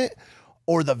judgment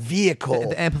or the vehicle?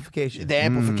 The amplification. The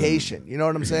amplification. You know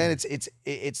what I'm saying?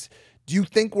 It's. Do you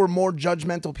think we're more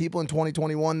judgmental people in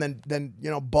 2021 than you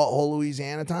know, butthole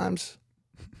Louisiana times?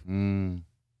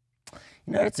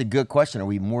 You know, that's a good question. Are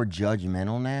we more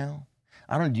judgmental now?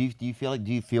 I don't know. Do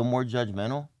you feel more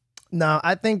judgmental? No,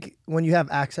 I think when you have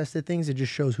access to things, it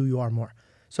just shows who you are more.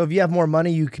 So if you have more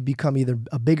money, you could become either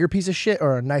a bigger piece of shit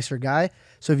or a nicer guy.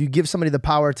 So if you give somebody the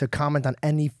power to comment on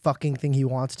any fucking thing he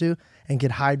wants to and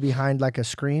can hide behind like a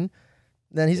screen,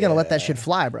 then he's gonna let that shit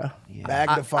fly, bro. Yeah.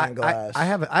 Magnifying glass. I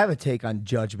have a take on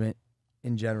judgment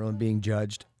in general and being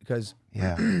judged because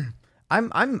I'm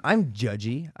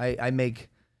judgy. I make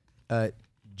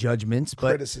judgments, but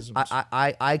criticisms.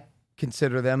 I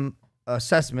consider them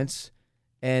assessments,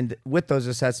 and with those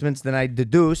assessments, then I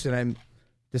deduce and I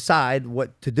decide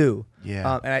what to do.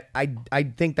 Yeah. And I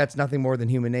think that's nothing more than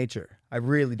human nature. I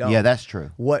really don't. Yeah, that's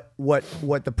true. What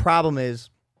the problem is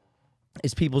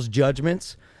people's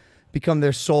judgments become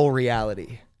their sole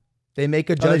reality. They make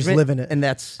a just judgment, live in it. and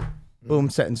that's boom,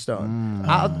 set in stone.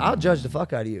 I'll judge the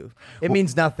fuck out of you. It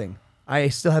means nothing. I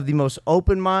still have the most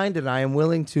open mind, and I am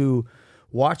willing to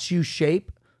watch you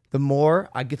shape the more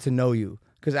I get to know you.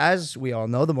 Because as we all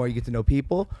know, the more you get to know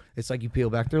people, it's like you peel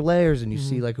back their layers and you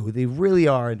see like who they really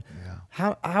are. And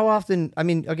how often, I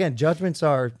mean, again, judgments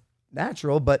are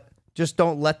natural, but just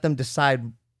don't let them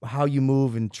decide how you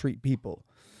move and treat people.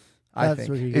 I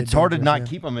think it's hard to not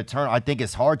keep them eternal. I think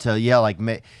it's hard to,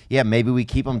 maybe we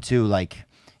keep them to like,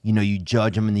 you know, you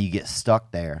judge them and then you get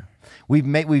stuck there.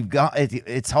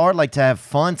 It's hard like to have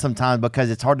fun sometimes because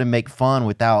it's hard to make fun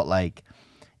without like,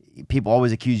 people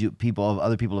always accuse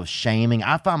other people of shaming.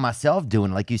 I find myself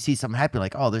doing like you see something happen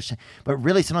like, oh, there's but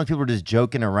really sometimes people are just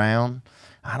joking around.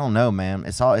 I don't know, man.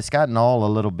 It's gotten all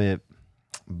a little bit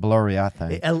blurry, I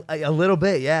think. A little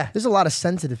bit, yeah. There's a lot of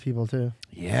sensitive people too.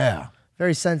 Yeah.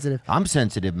 Very sensitive. I'm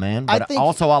sensitive, man, but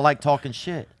also I like talking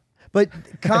shit. But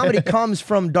comedy comes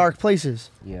from dark places.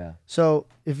 Yeah. So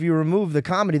if you remove the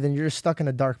comedy, then you're just stuck in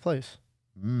a dark place.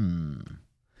 Damn,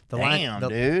 line-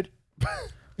 dude.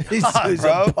 He's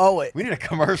a poet. We need a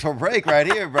commercial break right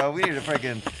here, bro. We need to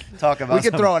freaking talk about. We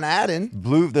could throw an ad in.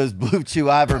 Those blue chew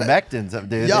ivermectins up,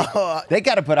 dude. Yo. They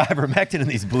got to put ivermectin in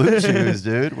these blue chews,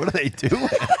 dude. What are they doing?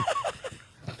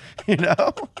 You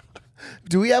know?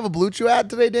 Do we have a Blue Chew ad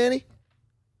today, Danny?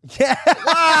 Yeah.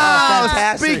 Oh,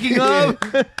 fantastic. Speaking of,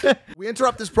 we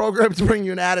interrupt this program to bring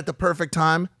you an ad at the perfect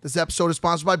time. This episode is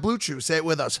sponsored by Blue Chew. Say it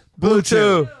with us. Blue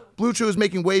Chew. Blue Chew is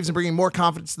making waves and bringing more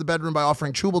confidence to the bedroom by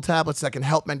offering chewable tablets that can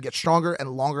help men get stronger and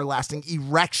longer-lasting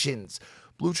erections.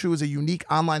 Blue Chew is a unique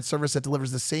online service that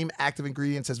delivers the same active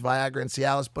ingredients as Viagra and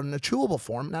Cialis, but in a chewable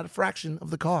form, not a fraction of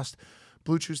the cost.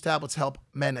 Blue Chew's tablets help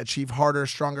men achieve harder,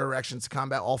 stronger erections to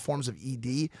combat all forms of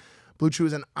ED. Blue Chew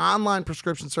is an online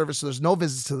prescription service, so there's no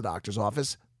visits to the doctor's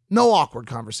office, no awkward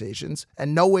conversations,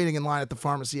 and no waiting in line at the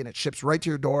pharmacy, and it ships right to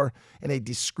your door in a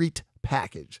discreet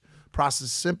package. Process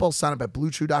is simple. Sign up at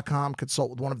BlueChew.com. Consult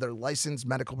with one of their licensed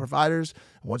medical providers.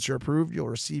 And once you're approved, you'll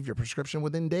receive your prescription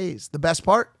within days. The best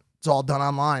part? It's all done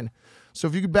online. So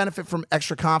if you could benefit from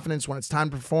extra confidence when it's time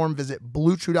to perform, visit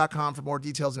BlueChew.com for more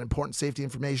details and important safety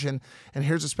information. And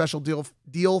here's a special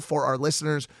deal for our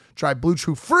listeners. Try Blue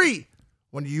Chew free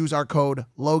when you use our code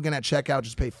Logan at checkout.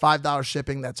 Just pay $5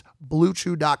 shipping. That's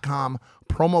BlueChew.com.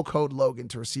 Promo code Logan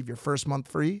to receive your first month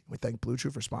free. We thank Blue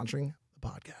Chew for sponsoring the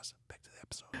podcast. Back to the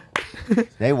episode.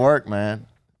 They work, man.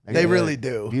 They really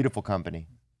do. Beautiful company.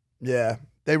 Yeah,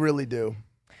 they really do.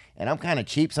 And I'm kind of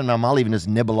cheap sometimes. I'll even just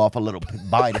nibble off a little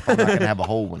bite if I'm not going to have a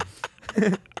whole one.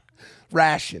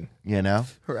 Ration. You know?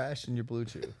 Ration your Blue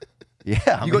Chew.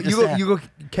 Yeah. You go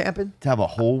camping? To have a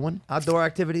whole one? Outdoor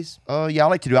activities? Oh, yeah. I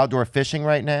like to do outdoor fishing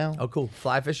right now. Oh, cool.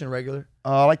 Fly fishing regular?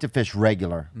 I like to fish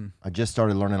regular. I just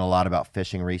started learning a lot about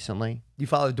fishing recently. You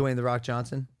follow Dwayne The Rock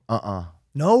Johnson?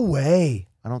 No way.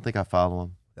 I don't think I follow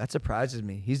him. That surprises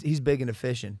me. He's big into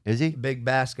fishing. Is he? Big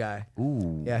bass guy.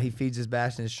 Ooh. Yeah, he feeds his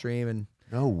bass in his stream and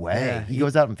No way. Yeah, he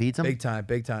goes out and feeds them? big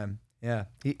time. Yeah.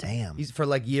 Damn. He's for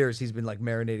like years he's been like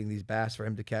marinating these bass for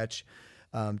him to catch,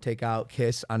 take out,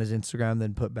 kiss on his Instagram,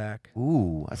 then put back.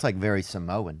 Ooh, that's like very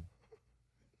Samoan.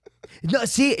 No,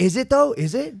 see, is it though?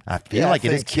 Is it? I feel like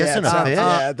it is kissing a fish.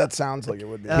 Yeah, that sounds like it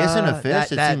would be. Kissing a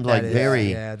fish, it seems like is,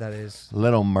 very yeah, that is.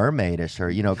 Little Mermaidish,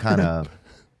 or kind of.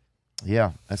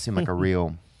 Yeah, that seemed like a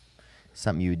real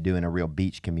something you would do in a real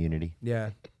beach community.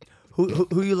 Yeah.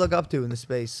 Who you look up to in the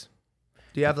space?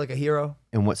 Do you have like a hero?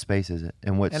 In what space is it?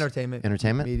 In what Entertainment.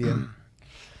 Media.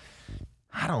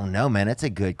 I don't know, man. That's a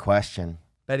good question.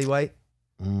 Betty White.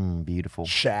 Beautiful.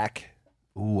 Shaq.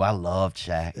 Ooh, I love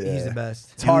Shaq. He's the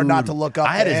best. It's hard not to look up.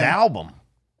 I had to his him. album.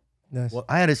 Nice.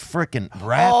 I had his freaking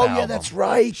rap Oh album. yeah, that's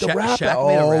right. The rap. Shaq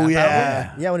made a rap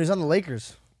yeah. Yeah, when he was on the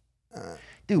Lakers.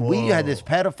 Dude, we had this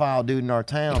pedophile dude in our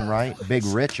town, right? Big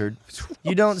Richard.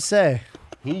 You don't say.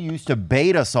 He used to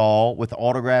bait us all with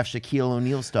autographed Shaquille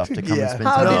O'Neal stuff to come and spend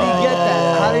How time. did he get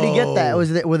that? How did he get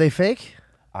that? Were they fake?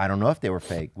 I don't know if they were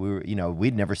fake. We were,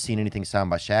 we'd never seen anything signed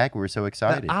by Shaq. We were so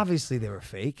excited. Obviously they were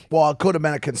fake. Well, it could have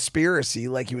been a conspiracy,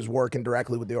 like he was working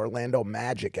directly with the Orlando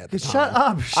Magic at the time. Shut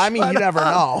up. I mean, you never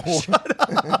know.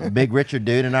 Big Richard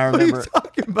dude, and I remember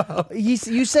Talking about.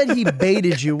 You said he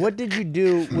baited you. What did you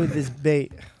do with his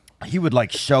bait? he would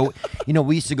like show,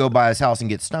 we used to go by his house and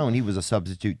get stoned. He was a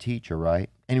substitute teacher, right?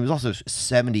 And he was also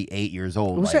 78 years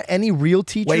old. Was there any real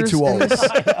teachers? Way too old. Is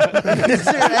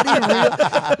there any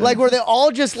real? Like, were they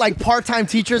all just like part-time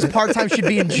teachers? Part-time should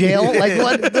be in jail. Like,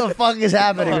 what the fuck is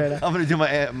happening right now? I'm gonna do my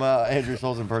Andrew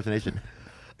Souls impersonation.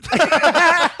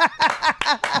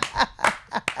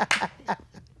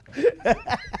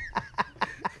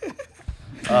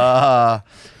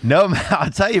 No, man,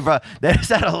 I'll tell you, bro. There's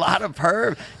had a lot of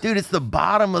perv, dude. It's the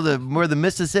bottom of where the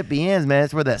Mississippi ends, man.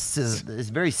 It's where it's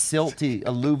very silty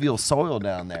alluvial soil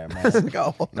down there, man.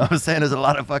 Go. You know what I'm saying? There's a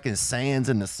lot of fucking sands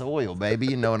in the soil, baby.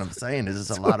 You know what I'm saying? There's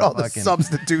just a lot all of the fucking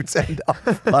substitutes end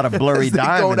up. a lot of blurry As they go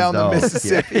diamonds down the though.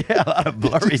 Mississippi. Yeah, a lot of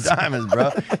blurry diamonds,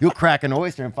 bro. You'll crack an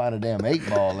oyster and find a damn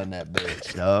 8-ball in that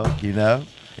bitch, dog. You know?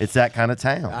 It's that kind of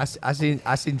town. I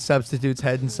seen substitutes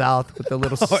heading south with the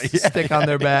little yeah. stick on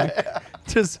their back.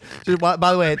 Just by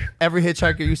the way, every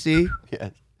hitchhiker you see,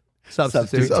 Yes.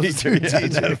 substitute. Teacher, yeah,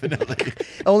 definitely.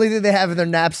 Only thing they have in their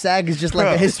knapsack is just like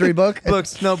a history book.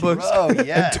 Books, no books. Oh,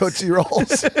 yes. Tootsie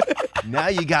Rolls. Now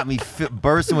you got me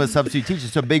bursting with substitute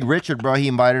teachers. So Big Richard, bro, he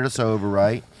invited us over,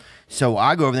 right? So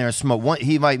I go over there and smoke.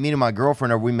 He invited me and my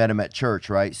girlfriend over. We met him at church,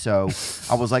 right? So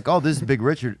I was like, oh, this is Big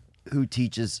Richard who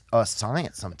teaches us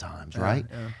science sometimes, right?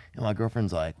 Yeah. And my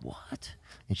girlfriend's like, what?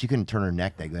 And she couldn't turn her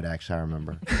neck that good, actually, I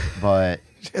remember. But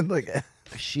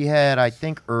she had, I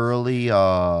think, early,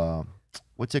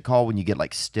 what's it called when you get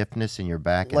like stiffness in your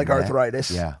back? And like neck? arthritis.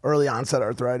 Yeah. Early onset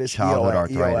arthritis. Childhood EOA,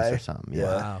 arthritis EOA. or something. Yeah.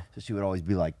 Wow. So she would always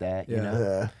be like that, you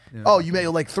know? Yeah. Oh, you made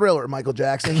it like Thriller, Michael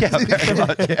Jackson. Yeah, very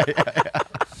much.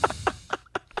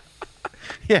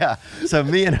 Yeah. So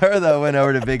me and her though went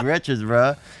over to Big Richard's,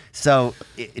 bro. So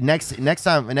next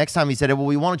time he said, well,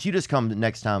 why don't you just come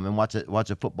next time and watch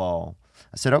a football?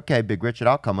 I said, okay, Big Richard,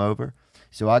 I'll come over.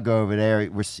 So I go over there.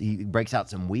 He breaks out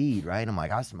some weed, right? I'm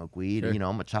like, I smoke weed. Sure.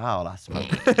 I'm a child. I smoke.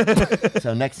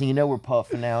 So next thing you know, we're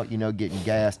puffing out, getting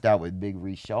gassed out with Big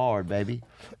Richard, baby.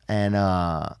 And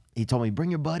he told me, bring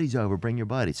your buddies over, bring your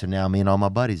buddies. So now me and all my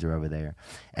buddies are over there.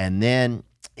 And then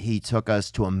he took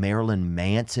us to a Marilyn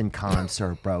Manson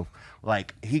concert, bro.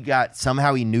 Like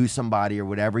somehow he knew somebody or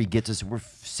whatever. He gets us, we're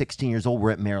 16 years old.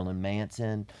 We're at Marilyn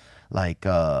Manson. Like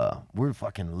we're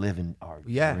fucking living our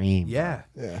Yeah. dream. bro. Yeah.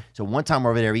 Yeah. So one time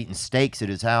we're over there eating steaks at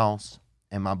his house,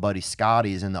 and my buddy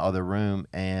Scotty is in the other room,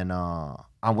 and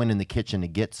I went in the kitchen to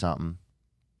get something,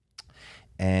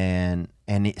 and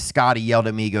Scotty yelled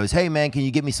at me. He goes, "Hey man, can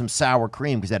you get me some sour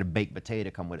cream?" Because that a baked potato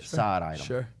come with a side item.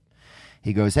 Sure.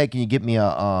 He goes, "Hey, can you get me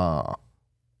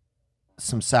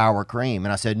some sour cream?"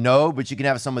 And I said, "No, but you can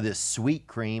have some of this sweet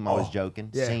cream." I was joking,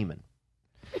 yeah. semen.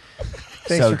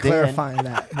 Thanks So for then- clarifying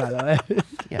that, by the way.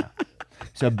 Yeah.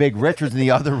 So Big Richard's in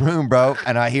the other room, bro,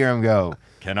 and I hear him go,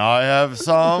 "Can I have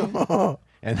some?"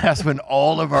 And that's when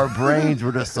all of our brains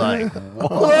were just like, "Whoa,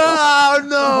 Oh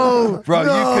no, bro!"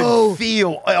 no. You could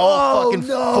feel all fucking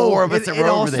four of us that It were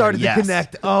all over there. started Yes. to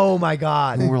connect. Oh my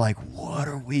god. And we're like, "What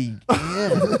are we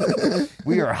in?"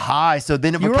 We are high. So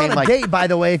then it You were became on a like date, by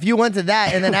the way. If you went to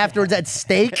that and then afterwards at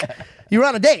steak, you were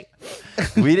on a date.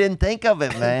 we didn't think of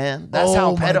it, man. That's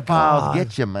how Oh, my pedophiles God.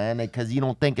 get you, man. Because you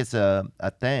don't think it's a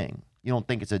thing. You don't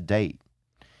think it's a date.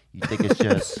 You think it's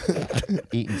just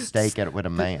eating steak with a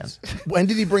man. When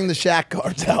did he bring the Shaq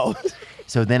cards out?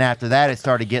 So then after that, it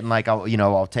started getting like,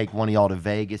 I'll take one of y'all to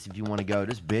Vegas if you want to go.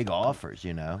 There's big offers,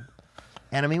 And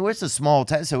I mean, we're just a small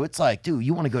town, so it's like, dude,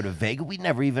 you want to go to Vegas? We'd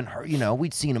never even heard,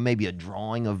 we'd seen maybe a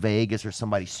drawing of Vegas or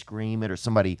somebody scream it or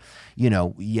somebody,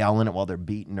 yelling it while they're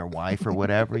beating their wife or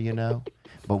whatever,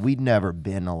 But we'd never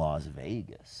been to Las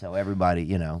Vegas. So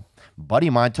everybody, buddy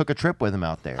of mine took a trip with him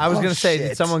out there. I was gonna say, did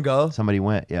shit. someone go? Somebody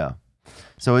went, yeah.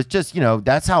 So it's just,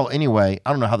 that's how, anyway,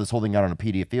 I don't know how this whole thing got on a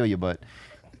pedophilia, but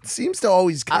Seems to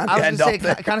always kind I of was end gonna up say,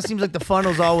 there. it kind of seems like the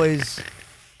funnel's always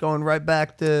going right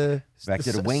back to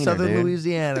the wiener, southern dude.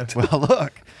 Louisiana. Well,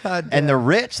 look, God and the damn.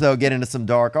 rich though get into some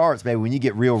dark arts, baby. When you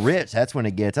get real rich, that's when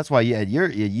it gets. That's why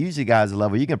you're usually guys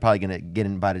level. You can probably gonna get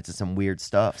invited to some weird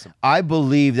stuff. I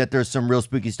believe that there's some real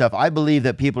spooky stuff. I believe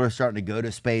that people are starting to go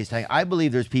to space. I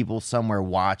believe there's people somewhere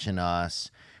watching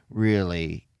us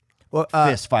really Well,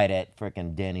 fist fight at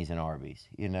freaking Denny's and Arby's.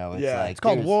 It's Yeah, like It's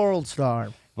called there's- World Star.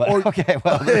 But okay,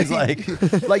 well, there's like,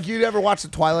 Like, you ever watch the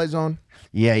Twilight Zone?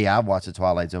 yeah, I've watched the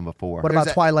Twilight Zone before. What about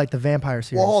There's a- Twilight, the vampire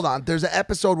series? Well, hold on. There's an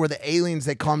episode where the aliens,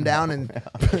 they come down and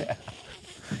the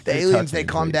aliens, they me,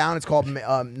 come please. down. It's called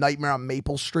Nightmare on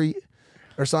Maple Street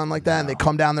or something like that. And they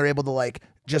come down. They're able to like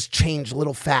just change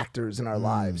little factors in our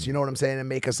lives. You know what I'm saying? And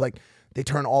make us like, they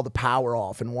turn all the power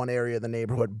off in one area of the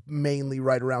neighborhood, mainly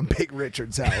right around Big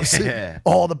Richard's house. Yeah.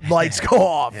 All the lights go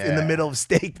off in the Yeah. middle of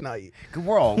steak night.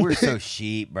 We're so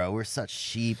sheep, bro. We're such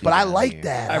sheep. But I like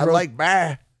that. I like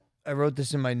bah. I wrote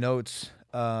this in my notes.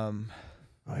 Bah.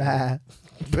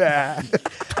 Bah.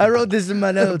 I wrote this in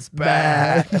my notes.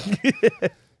 Bah.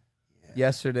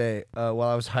 Yesterday, while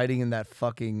I was hiding in that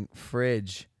fucking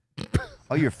fridge.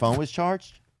 Oh, your phone was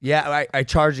charged? Yeah, I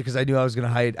charged it because I knew I was gonna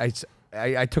hide.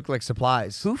 I took like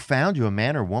supplies. Who found you, a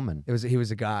man or woman? He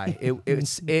was a guy.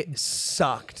 It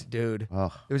sucked, dude.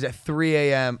 Ugh. It was at 3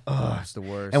 a.m. Oh, it's the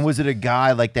worst. And was it a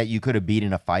guy like that you could have beat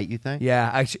in a fight, you think?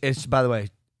 yeah, it's by the way,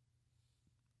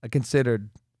 I considered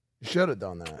Should have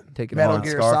done that. taking Metal him on.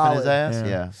 Gear Scarf in his Solid.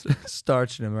 ass? Yeah.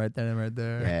 starching him right then and right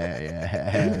there.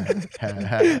 Yeah.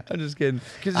 I'm just kidding.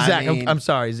 'Cause I Zach, mean- I'm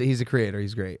sorry. He's a creator.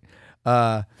 He's great.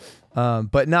 But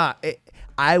not.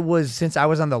 Since I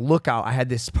was on the lookout, I had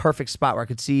this perfect spot where I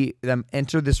could see them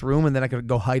enter this room, and then I could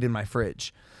go hide in my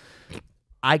fridge.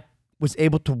 I was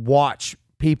able to watch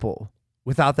people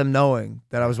without them knowing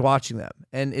that I was watching them.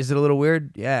 And is it a little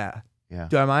weird? Yeah. Yeah.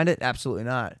 Do I mind it? Absolutely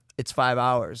not. It's 5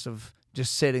 hours of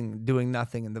just sitting, doing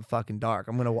nothing in the fucking dark.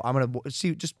 I'm gonna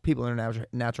see just people in their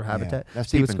natural habitat. That's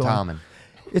see Peep what's and going Tom. on.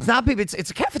 It's not people. It's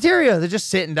a cafeteria. They're just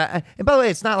sitting down. And by the way,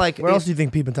 it's not like Where else do you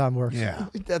think Peep and Tom works? Yeah.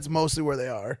 That's mostly where they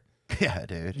are. Yeah,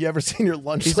 dude. You ever seen your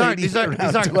lunch These aren't- lady these aren't- around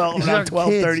these aren't- 12, these around aren't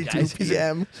kids, 12:32 guys.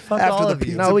 p.m. Fuck after all the of you.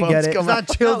 pizza No, we boats get it. come It's out?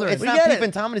 not children. It's We not get Peep it.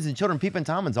 and Tom isn't children. Peep and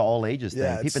Tom is all ages thing.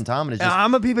 Yeah, Peep it's- and Tom is And just.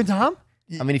 I'm a Peep and Tom.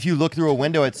 I mean, if you look through a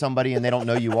window at somebody and they don't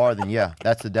know you are, then yeah,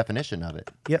 that's the definition of it.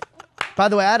 Yep. By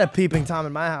the way, I had a peeping Tom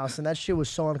in my house, and that shit was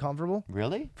so uncomfortable.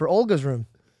 Really? For Olga's room.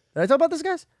 Did I talk about this,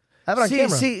 guys? I have it on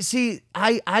camera. See,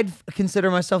 I'd consider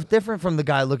myself different from the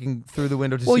guy looking through the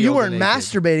window to Well, see. you Olga weren't naked.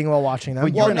 masturbating while watching them.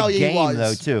 But you're Well, in no, a he game was.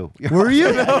 though too. Were you?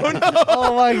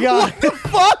 Oh my god.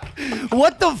 Fuck!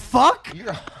 What the fuck?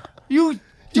 You,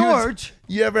 George.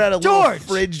 You ever had a little George!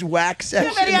 fridge wax You have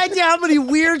any session? idea how many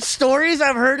weird stories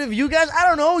I've heard of you guys? I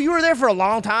don't know. You were there for a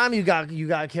long time. You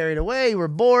got carried away. You were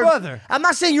bored. Brother. I'm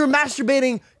not saying you were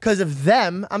masturbating because of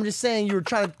them. I'm just saying you were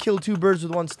trying to kill two birds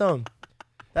with one stone.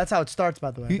 That's how it starts,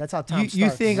 by the way. That's how Tom starts. you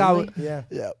think I would? Yeah.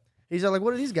 Yeah. He's like,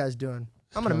 what are these guys doing?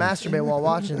 I'm going to masturbate while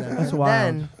watching them. That's wild.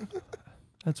 Then,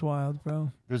 That's wild,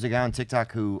 bro. There's a guy on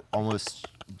TikTok who almost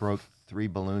broke 3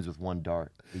 balloons with one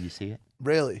dart. Did you see it?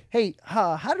 Really? hey,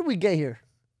 how did we get here?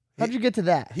 How'd you get to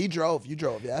that? He drove. You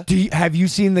drove, yeah? Have you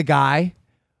seen the guy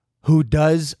who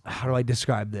does, how do I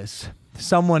describe this?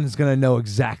 Someone's going to know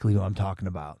exactly who I'm talking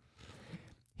about.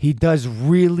 He does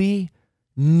really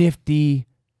nifty,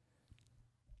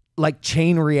 like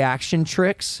chain reaction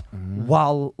tricks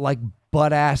while like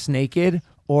butt ass naked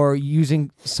or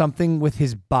using something with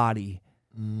his body.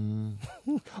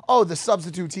 Oh, the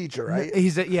substitute teacher, right?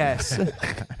 Yes.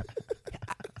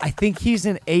 I think he's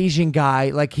an Asian guy.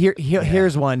 Like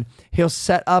here's one. He'll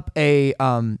set up a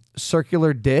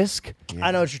circular disc.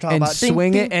 I know what you're talking and about.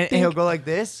 swing Ding, it, ding, and ding. he'll go like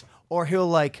this, or he'll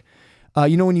like,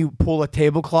 you know when you pull a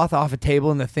tablecloth off a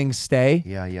table and the things stay.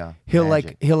 Yeah. He'll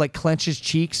Magic. like clench his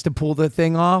cheeks to pull the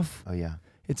thing off. Oh yeah.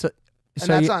 It's a. And So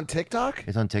that's you, on TikTok?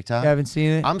 It's on TikTok. you haven't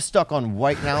seen it? I'm stuck on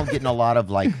right now. I'm getting a lot of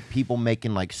like people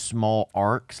making like small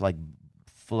arcs, like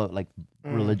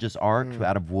religious arcs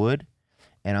out of wood,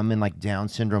 and I'm in like Down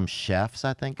syndrome chefs.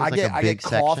 I think it's I get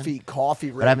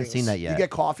coffee ratings. But I haven't seen that yet. You get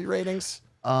coffee ratings?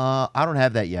 I don't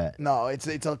have that yet. No, it's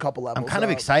a couple levels. I'm kind of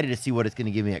up. excited to see what it's going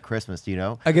to give me at Christmas. Do you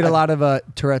know? I get a lot of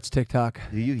Tourette's TikTok.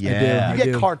 Do you? do. Yeah. You I get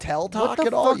do. cartel talk the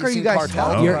at all? fuck are you seen guys cartel?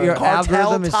 talking Your Cartel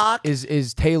algorithm talk?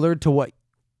 is tailored to what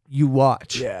you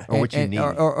watch. Yeah. Or what you need.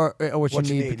 Or what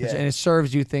you need. yeah. And it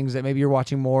serves you things that maybe you're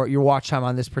watching more. Your watch time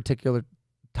on this particular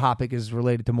topic is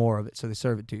related to more of it, so they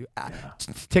serve it to you.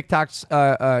 TikTok's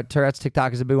Tourette's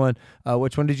TikTok is a big one.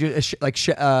 Which one did you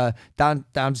Down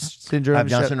syndrome? I have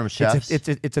Down syndrome chefs.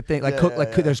 It's a thing. Like Yeah,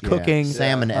 yeah. there's cooking.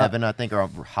 Sam and Evan, I think, are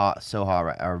so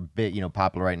hot, are a bit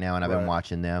popular right now, and I've been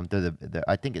watching them. They're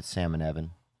I think it's Sam and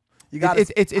Evan. You got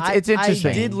It's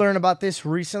interesting. I did learn about this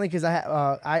recently because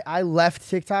I left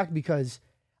TikTok because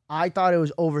I thought it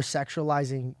was over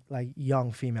sexualizing like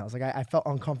young females. Like I felt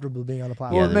uncomfortable being on the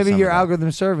platform. Well, there's maybe some your of that.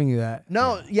 algorithm's serving you that.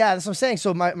 No, yeah, that's what I'm saying.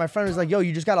 So my friend was like, "Yo,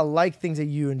 you just gotta like things that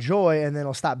you enjoy, and then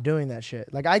it'll stop doing that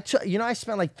shit." Like I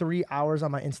spent like 3 hours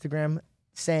on my Instagram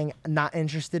saying not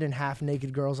interested in half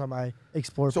naked girls on my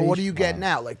explore So page. what do you get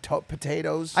now? Like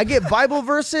potatoes? I get Bible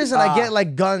verses and I get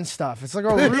like gun stuff. It's like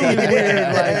a really weird,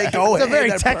 like, Go it's a ahead, very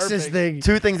that's Texas perfect. thing.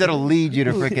 Two things that'll lead you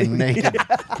to freaking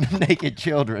naked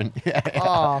children.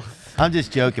 Oh, I'm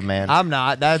just joking, man. I'm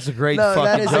not. That's a great No,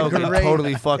 that fucking is a joke. It's great-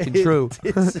 totally fucking true.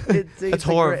 it's That's a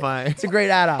horrifying. It's a great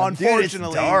add-on. Dude, it's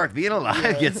Unfortunately, dark. Being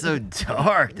alive gets so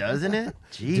dark, doesn't it?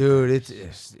 Jeepers.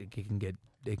 Dude,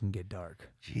 it can get dark.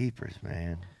 Jeepers,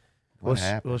 man. What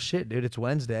happened? Well, shit, dude. It's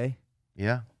Wednesday.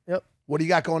 Yeah. what do you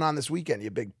got going on this weekend? You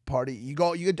big party? You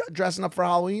dressing up for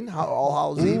Halloween? All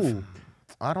Hallows Eve?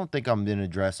 I don't think I'm gonna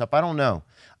dress up. I don't know.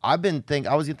 I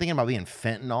was thinking about being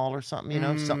fentanyl or something.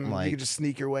 Something You like could just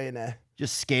sneak your way in there.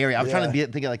 just scary. I was trying to Yeah.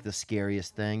 think of like the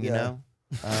scariest thing. You Yeah. know.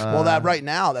 Well, that right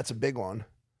now, that's a big one.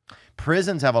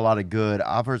 Prisons have a lot of good.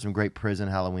 I've heard some great prison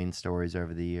Halloween stories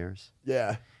over the years.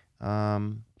 Yeah.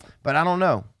 But I don't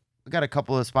know. We got a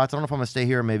couple of spots. I don't know if I'm gonna stay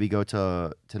here or maybe go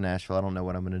to Nashville. I don't know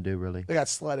what I'm gonna do really. They got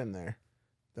sled in there,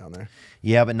 down there.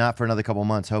 Yeah, but not for another couple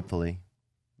months, hopefully.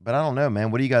 But I don't know,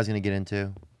 man. What are you guys gonna get into?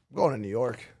 I'm going to New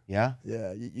York. Yeah,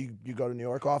 Yeah. You go to New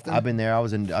York often? I've been there.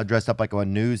 I dressed up like a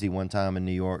newsie one time in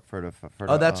New York for the.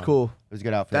 Oh, that's cool. It was a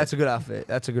good outfit. That's a good outfit.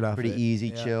 That's a good outfit. pretty easy,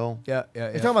 chill. Yeah. You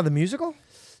talking about the musical?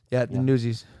 Yeah, the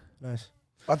Newsies. Nice.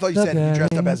 I thought you said you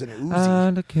dressed up as an Uzi.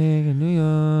 I'm the king of New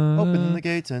York. Open the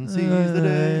gates and seize the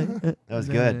day. That was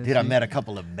good, dude. I met a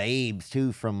couple of babes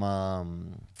too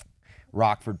from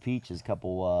Rockford Peaches.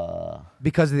 Couple.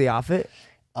 Because of the outfit?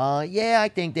 Yeah, I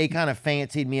think they kind of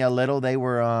fancied me a little. They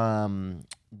were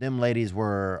them ladies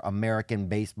were American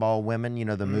Baseball Women. You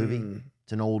know the movie.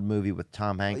 It's an old movie with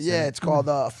Tom Hanks. Yeah, in it. it's called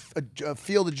a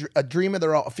Dream of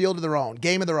Their Own, a Field of Their Own,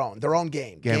 Game of Their Own, their own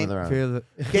game. Game of Their Own.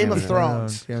 Game of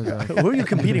Thrones. Who are you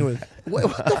competing with? What the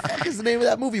fuck is the name of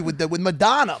that movie with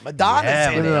Madonna? Madonna's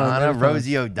Yeah, in it. Madonna,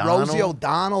 Rosie O'Donnell. Rosie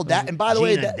O'Donnell. That and by the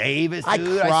way, Gina Davis, I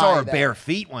dude. I saw her cried bare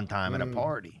feet one time at a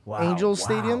party. Angel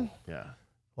Stadium? Yeah.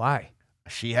 Why?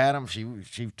 She had them. She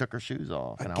took her shoes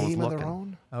off, A and I was Game of looking. Their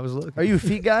Own. I was looking. Are you a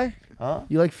feet guy? Huh?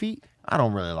 You like feet? I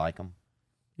don't really like them.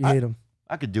 You hate them.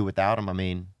 I could do without them. I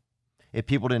mean, if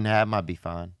people didn't have them, I'd be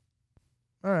fine.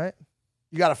 All right.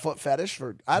 You got a foot fetish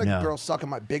for? I had a No. girl sucking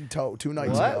my big toe 2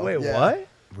 nights ago. Wait, Yeah. what?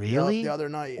 Really? The other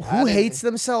night. Who hates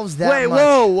themselves that Wait, much?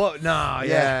 whoa. No,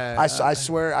 yeah. I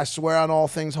swear on all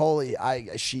things holy.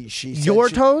 She said Your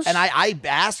she- toes? And I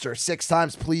asked her 6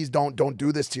 times, please don't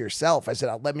do this to yourself. I said,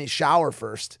 let me shower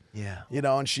first. Yeah.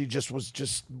 And she just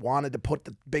wanted to put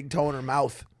the big toe in her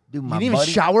mouth. Dude, You my didn't even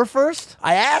buddy. shower first?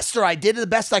 I asked her. I did the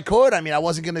best I could. I mean, I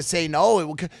wasn't going to say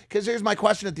no. Because here's my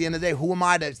question at the end of the day. Who am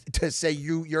I to say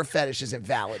your fetish isn't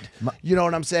valid? You know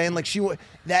what I'm saying? Like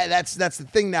that's the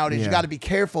thing nowadays. Yeah. You got to be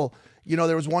careful.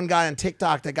 There was one guy on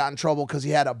TikTok that got in trouble because he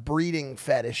had a breeding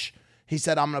fetish. he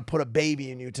said, I'm gonna put a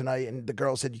baby in you tonight, and the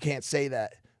girl said, you can't say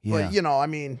that. Yeah. But you know, I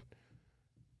mean,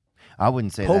 I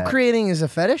wouldn't say that. Procreating is a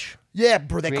fetish? yeah,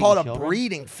 bro, they Creating call it a children?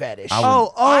 breeding fetish. I would-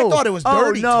 I thought it was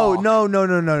dirty no, talk.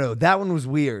 no. That one was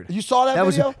weird. You saw that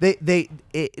video?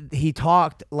 Was he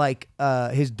talked like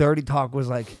his dirty talk was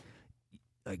like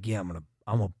yeah, I'm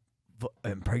gonna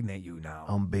impregnate you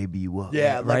now. Baby you up.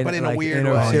 Yeah, like, right, but in a like, weird in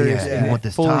a way. serious- Yeah. You want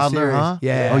this Fully toddler, serious. huh?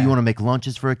 Yeah. Oh, you want to make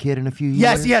lunches for a kid in a few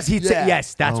years? Yes, he'd say Yeah.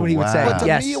 yes. That's Oh, what he would say. wow. But to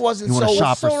yes. me, it wasn't You wanna so.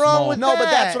 shop for what's so wrong small- with no, but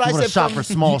that's what You I want said. to shop from- for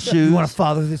small shoes? You want to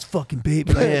father this fucking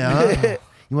baby? Yeah. Huh?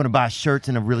 You want to buy shirts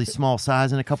in a really small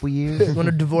size in a couple years? You want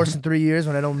to divorce in 3 years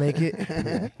when I don't make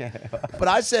it? But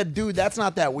I said, dude, that's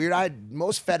not that weird.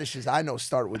 Most fetishes I know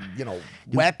start with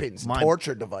weapons, my-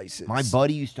 torture devices. My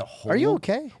buddy used to hold. Are you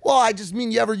okay? Well, I just mean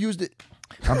you ever used it.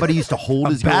 My buddy used to hold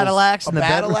his battle girls- axe A in the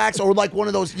battle bedroom? axe, or like one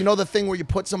of those, the thing where you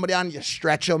put somebody on and you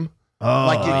stretch them. Oh,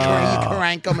 Like you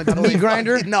crank them until meat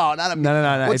grinder? No, not a meat.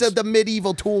 No. What's It's- the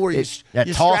medieval tool where you that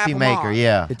you strap toffee 'em maker, on?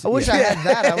 yeah. I wish I had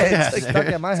that. I would have It's stuck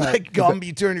at my It's house. like Gumby.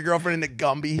 You turn your girlfriend into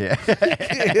Gumby.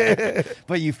 Yeah.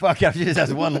 But you fuck up. She just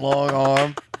has one long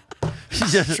arm. She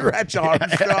just Stretch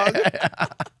Armstrong.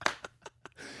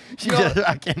 She just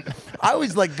fucking. I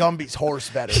always like Gumby's horse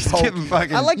better. She's Pokey. giving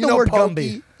fucking. I like You the know word Pokey?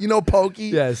 Gumby. You know Pokey?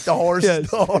 Yes. The horse. Yes.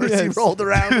 The horse he Yes. rolled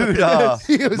around.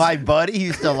 Dude, He was- my buddy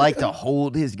used to like to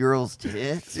hold his girl's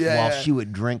tits Yeah, while yeah. she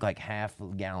would drink like half a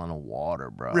gallon of water,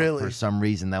 bro. Really? For some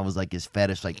reason, that was like his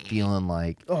fetish, like feeling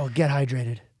like Oh, get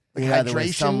hydrated. yeah, there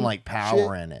was some hydration like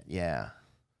power shit? in it. Yeah.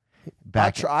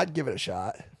 I'd give it a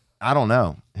shot. I don't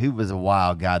know. He was a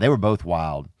wild guy. They were both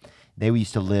wild. They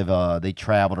used to live. They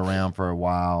traveled around for a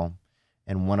while,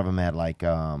 and one of them had like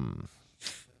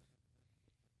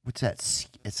what's that?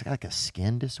 It's like a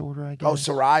skin disorder, I guess. Oh,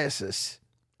 psoriasis,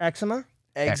 Eczema?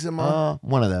 eczema,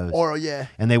 one of those. or yeah.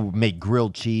 And they would make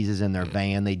grilled cheeses in their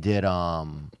van. They did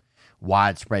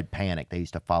Widespread Panic. They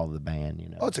used to follow the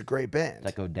band, Oh, it's a great band.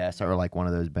 like Odessa or like one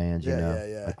of those bands, you Yeah, know, yeah,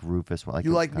 yeah. like Rufus. Like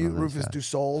You like kind of Mute those Rufus guys. Du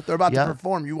Sol? They're about Yeah. to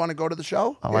perform. You want to go to the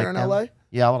show I here like in them. LA?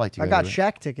 Yeah, I would like to. I go got to it.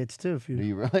 Shaq tickets too. If Do you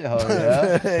you really? Oh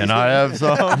yeah. Can I have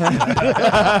some,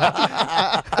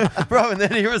 bro? And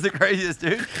then here was the craziest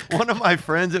dude. One of my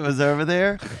friends that was over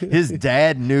there, his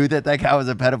dad knew that guy was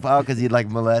a pedophile because he'd like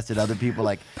molested other people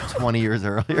like 20 years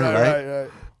earlier, right? Right.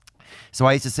 So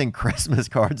I used to send Christmas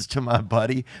cards to my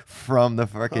buddy from the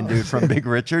fucking dude from Big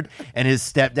Richard, and his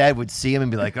stepdad would see him and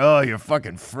be like, "Oh, your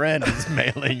fucking friend is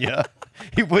mailing you."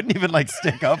 He wouldn't even like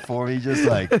stick up for me. He's just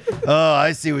like, "Oh,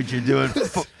 I see what you're doing,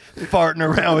 farting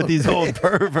around with these old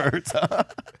perverts." Huh?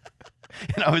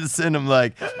 And I would send him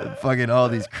like fucking all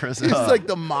these Christmas. He's like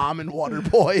the mom in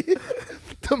Waterboy.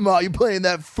 The mom, you playing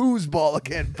that foosball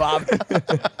again, Bobby?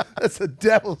 That's the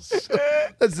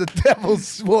devil's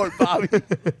sport, Bobby.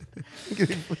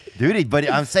 Dude, but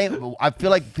I'm saying, I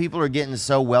feel like people are getting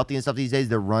so wealthy and stuff these days,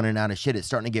 they're running out of shit. It's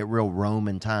starting to get real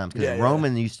Roman times. Because Yeah, yeah.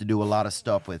 Roman used to do a lot of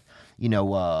stuff with,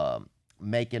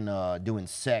 doing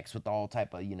sex with all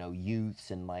type of,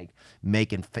 youths and like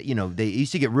making, they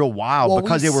used to get real wild Well,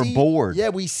 because they were bored. Yeah,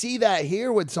 we see that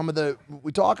here with some of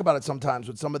we talk about it sometimes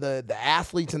with some of the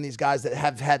athletes and these guys that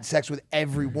have had sex with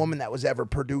every woman that was ever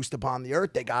produced upon the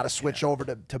earth. They got to switch over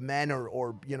to men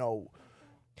or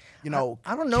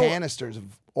I don't know. canisters of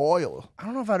oil. I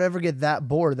don't know if I'd ever get that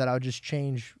bored that I would just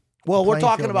change. Well, the we're playing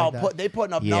talking field about like that. they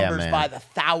putting up Yeah, numbers man. by the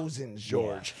thousands,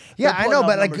 George. Yeah, They're I putting know, up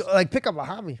but numbers- like pick up a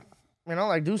hobby.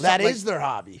 Like do something. that like, is their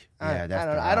hobby. Yeah,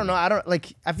 that's I don't know. I don't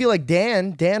like. I feel like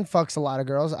Dan fucks a lot of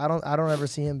girls. I don't ever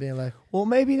see him being like. Well,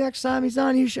 maybe next time he's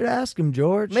on, you should ask him,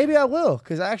 George. Maybe I will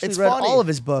because I actually It's read funny. all of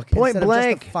his book. Point instead of just the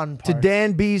blank fun to parts.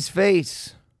 Dan B's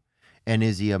face. And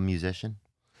is he a musician?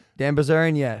 Dan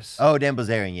Bazarian, yes. Oh, Dan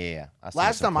Bilzerian, yeah. I see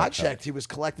Last some time I clips of it. checked, he was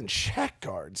collecting check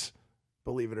cards.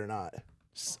 Believe it or not,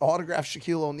 autographed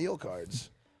Shaquille O'Neal cards.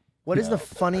 What is the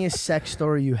funniest sex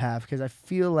story you have? Because I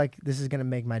feel like this is gonna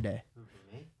make my day.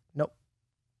 Nope.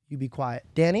 You be quiet,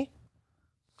 Danny.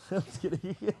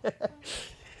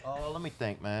 Oh, let me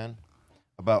think, man.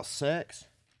 About sex?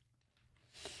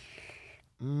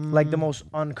 Like the most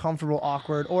uncomfortable,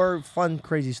 awkward, or fun,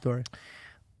 crazy story.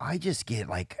 I just get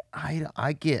like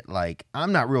I get like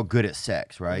I'm not real good at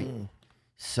sex, right?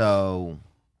 So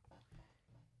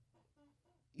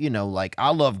like I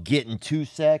love getting to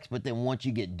sex, but then once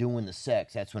you get doing the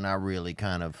sex, that's when I really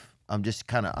I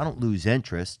don't lose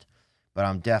interest, but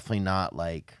I'm definitely not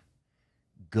like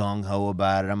gung ho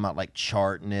about it. I'm not like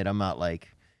charting it. I'm not like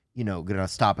gonna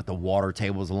stop at the water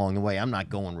tables along the way. I'm not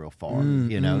going real far,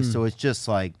 So it's just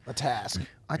like A task.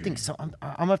 I think so. I'm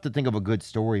gonna have to think of a good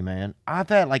story, man. I've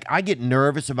had I get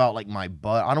nervous about like my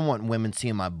butt. I don't want women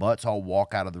seeing my butt, so I'll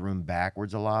walk out of the room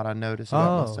backwards a lot. I notice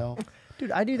about myself.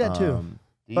 Dude, I do that too.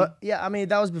 But yeah, I mean,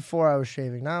 that was before I was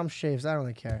shaving. Now I'm shaved, so I don't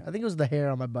really care. I think it was the hair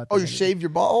on my butt. Oh, you shaved your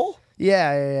butthole?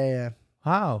 Yeah.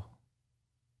 How?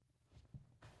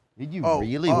 Did you Oh,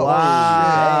 really? oh,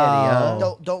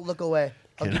 Wow. Don't look away.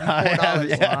 I'll give you I have- $4.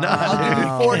 yeah, no. I'll give you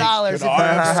 $4. Can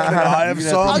I have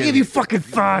some? I'll give you fucking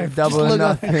 $5. Double or Just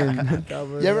look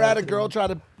nothing. You ever had a girl try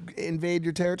to invade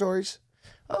your territories?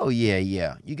 Oh yeah.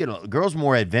 You get girls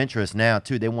more adventurous now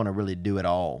too. They want to really do it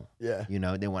all. Yeah. You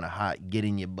know, they want to get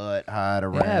in your butt, hide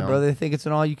around. Yeah, bro. They think it's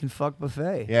an all-you-can-fuck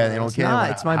buffet. Yeah, they don't It's care. not.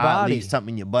 When It's my I body. leave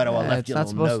something in your butt. Oh, I Yeah, left it's you a not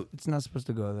little supposed. note. It's not supposed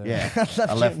to go there. Yeah,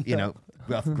 I left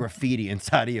rough graffiti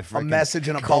inside of your A freaking message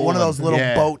in a boat, one of those little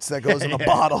Yeah. boats that goes in a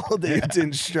bottle that you have to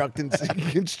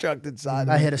construct inside.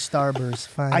 I hit a Starburst.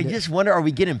 Find I it. just wonder, are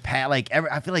we getting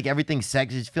I feel like everything's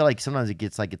sexy. I just feel like sometimes it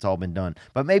gets like it's all been done.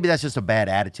 But maybe that's just a bad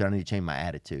attitude. I need to change my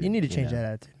attitude. You need to change know? that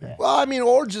attitude. Man. Well, I mean,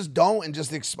 or just don't and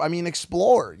just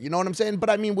explore. You know what I'm saying? But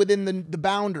I mean, within the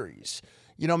boundaries.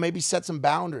 You know, maybe set some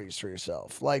boundaries for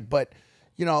yourself. Like, but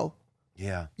you know,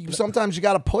 Yeah. sometimes you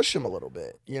got to push them a little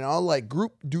bit. You know, like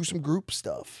do some group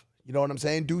stuff. You know what I'm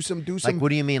saying? Do some. Like, what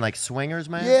do you mean, like swingers,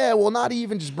 man? Yeah, well, not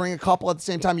even just bring a couple at the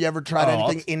same time. You ever tried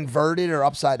anything inverted or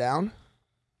upside down?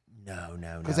 No.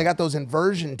 Because they got those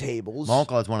inversion tables. My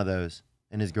uncle has one of those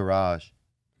in his garage.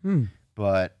 Hmm.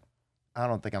 But I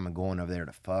don't think I'm going over there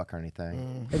to fuck or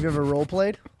anything. Have you ever role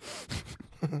played?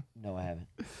 No, I haven't.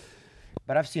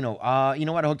 But I've seen you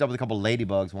know what? I hooked up with a couple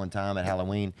ladybugs one time at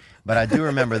Halloween. But I do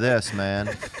remember this, man.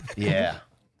 Yeah,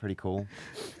 pretty cool.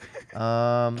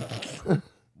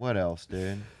 What else,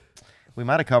 dude? We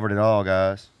might have covered it all,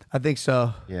 guys. I think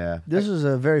so. Yeah. This was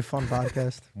a very fun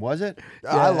podcast. Was it?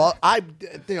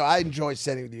 I enjoy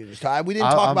sitting with you. We didn't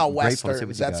talk I'm about grateful to sit westerns.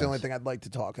 with you That's the guys. only thing I'd like to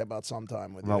talk about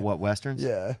sometime with About you. what, westerns?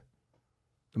 Yeah,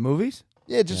 The movies?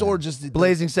 yeah, just or just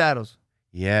Blazing Saddles.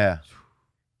 Yeah.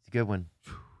 It's a good one.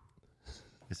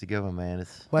 It's a good one, man.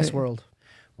 It's Westworld.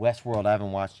 Westworld. I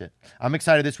haven't watched it. I'm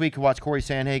excited this week to watch Corey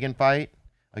Sandhagen fight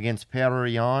against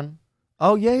Petr Yan.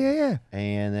 Oh yeah.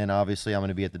 And then obviously I'm going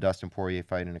to be at the Dustin Poirier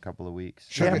fight in a couple of weeks.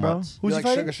 Sugar, Yeah, bro. Months. Who's you he like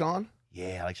fighting? Sugar Sean?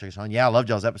 Yeah, I like Sugar Sean. Yeah, I loved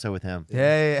y'all's episode with him.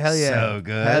 Yeah, hell yeah. So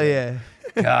good. Hell yeah.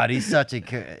 God, he's such a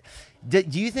good.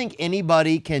 Do you think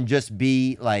anybody can just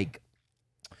be like?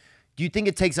 Do you think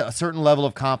it takes a certain level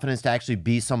of confidence to actually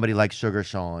be somebody like Sugar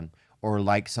Sean or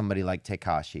like somebody like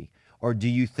Tekashi? Or do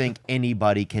you think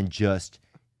anybody can just?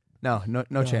 No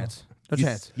chance. No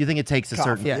chance. You think it takes a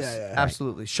certain? Yes, Yeah.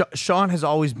 absolutely. Sean has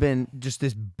always been just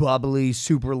this bubbly,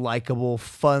 super likable,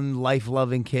 fun,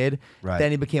 life-loving kid. Right.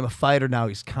 Then he became a fighter. Now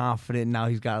he's confident. Now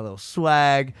he's got a little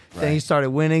swag. Then he Right.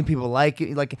 started winning. People like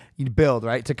it. Like you build,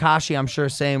 right? Tekashi, I'm sure,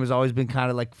 same, has always been kind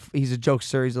of like he's a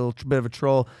jokester. He's a little bit of a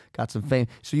troll. Got some fame.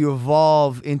 So you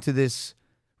evolve into this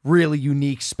really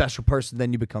unique, special person.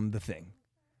 Then you become the thing.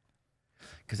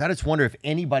 Because I just wonder if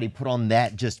anybody put on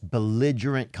that just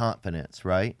belligerent confidence,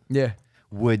 right? Yeah.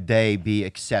 Would they be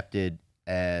accepted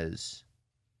as?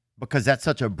 Because that's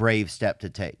such a brave step to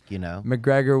take, you know.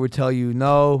 McGregor would tell you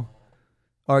no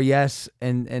or yes,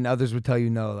 and others would tell you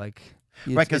no. Like,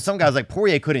 Right, because some guys like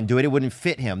Poirier couldn't do it; it wouldn't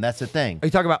fit him. That's the thing. Are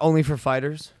you talking about only for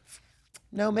fighters?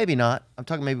 No, maybe not. I'm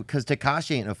talking maybe because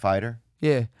Tekashi ain't no fighter.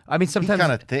 Yeah, I mean He's sometimes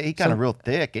kind of he kind of real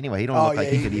thick. Anyway, he don't look like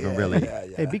he could even really.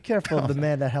 Hey, be careful of the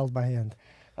man that held my hand.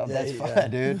 Oh, that's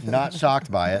fine, dude. Not shocked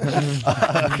by it.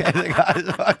 Okay, the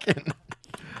guy's fucking.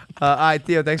 all right,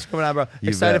 Theo, thanks for coming on, bro. You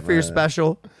Excited bet, for your man.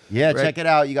 special. Yeah, Right. check it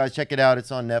out. You guys check it out.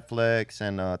 It's on Netflix.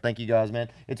 And thank you guys, man.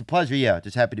 It's a pleasure. Yeah,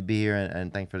 just happy to be here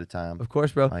and thanks for the time. Of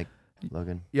course, bro. Mike,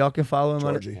 Logan. Y'all can follow him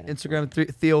Georgie. on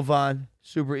Instagram, Theo Von.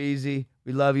 Super easy.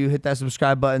 We love you. Hit that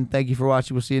subscribe button. Thank you for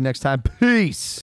watching. We'll see you next time. Peace.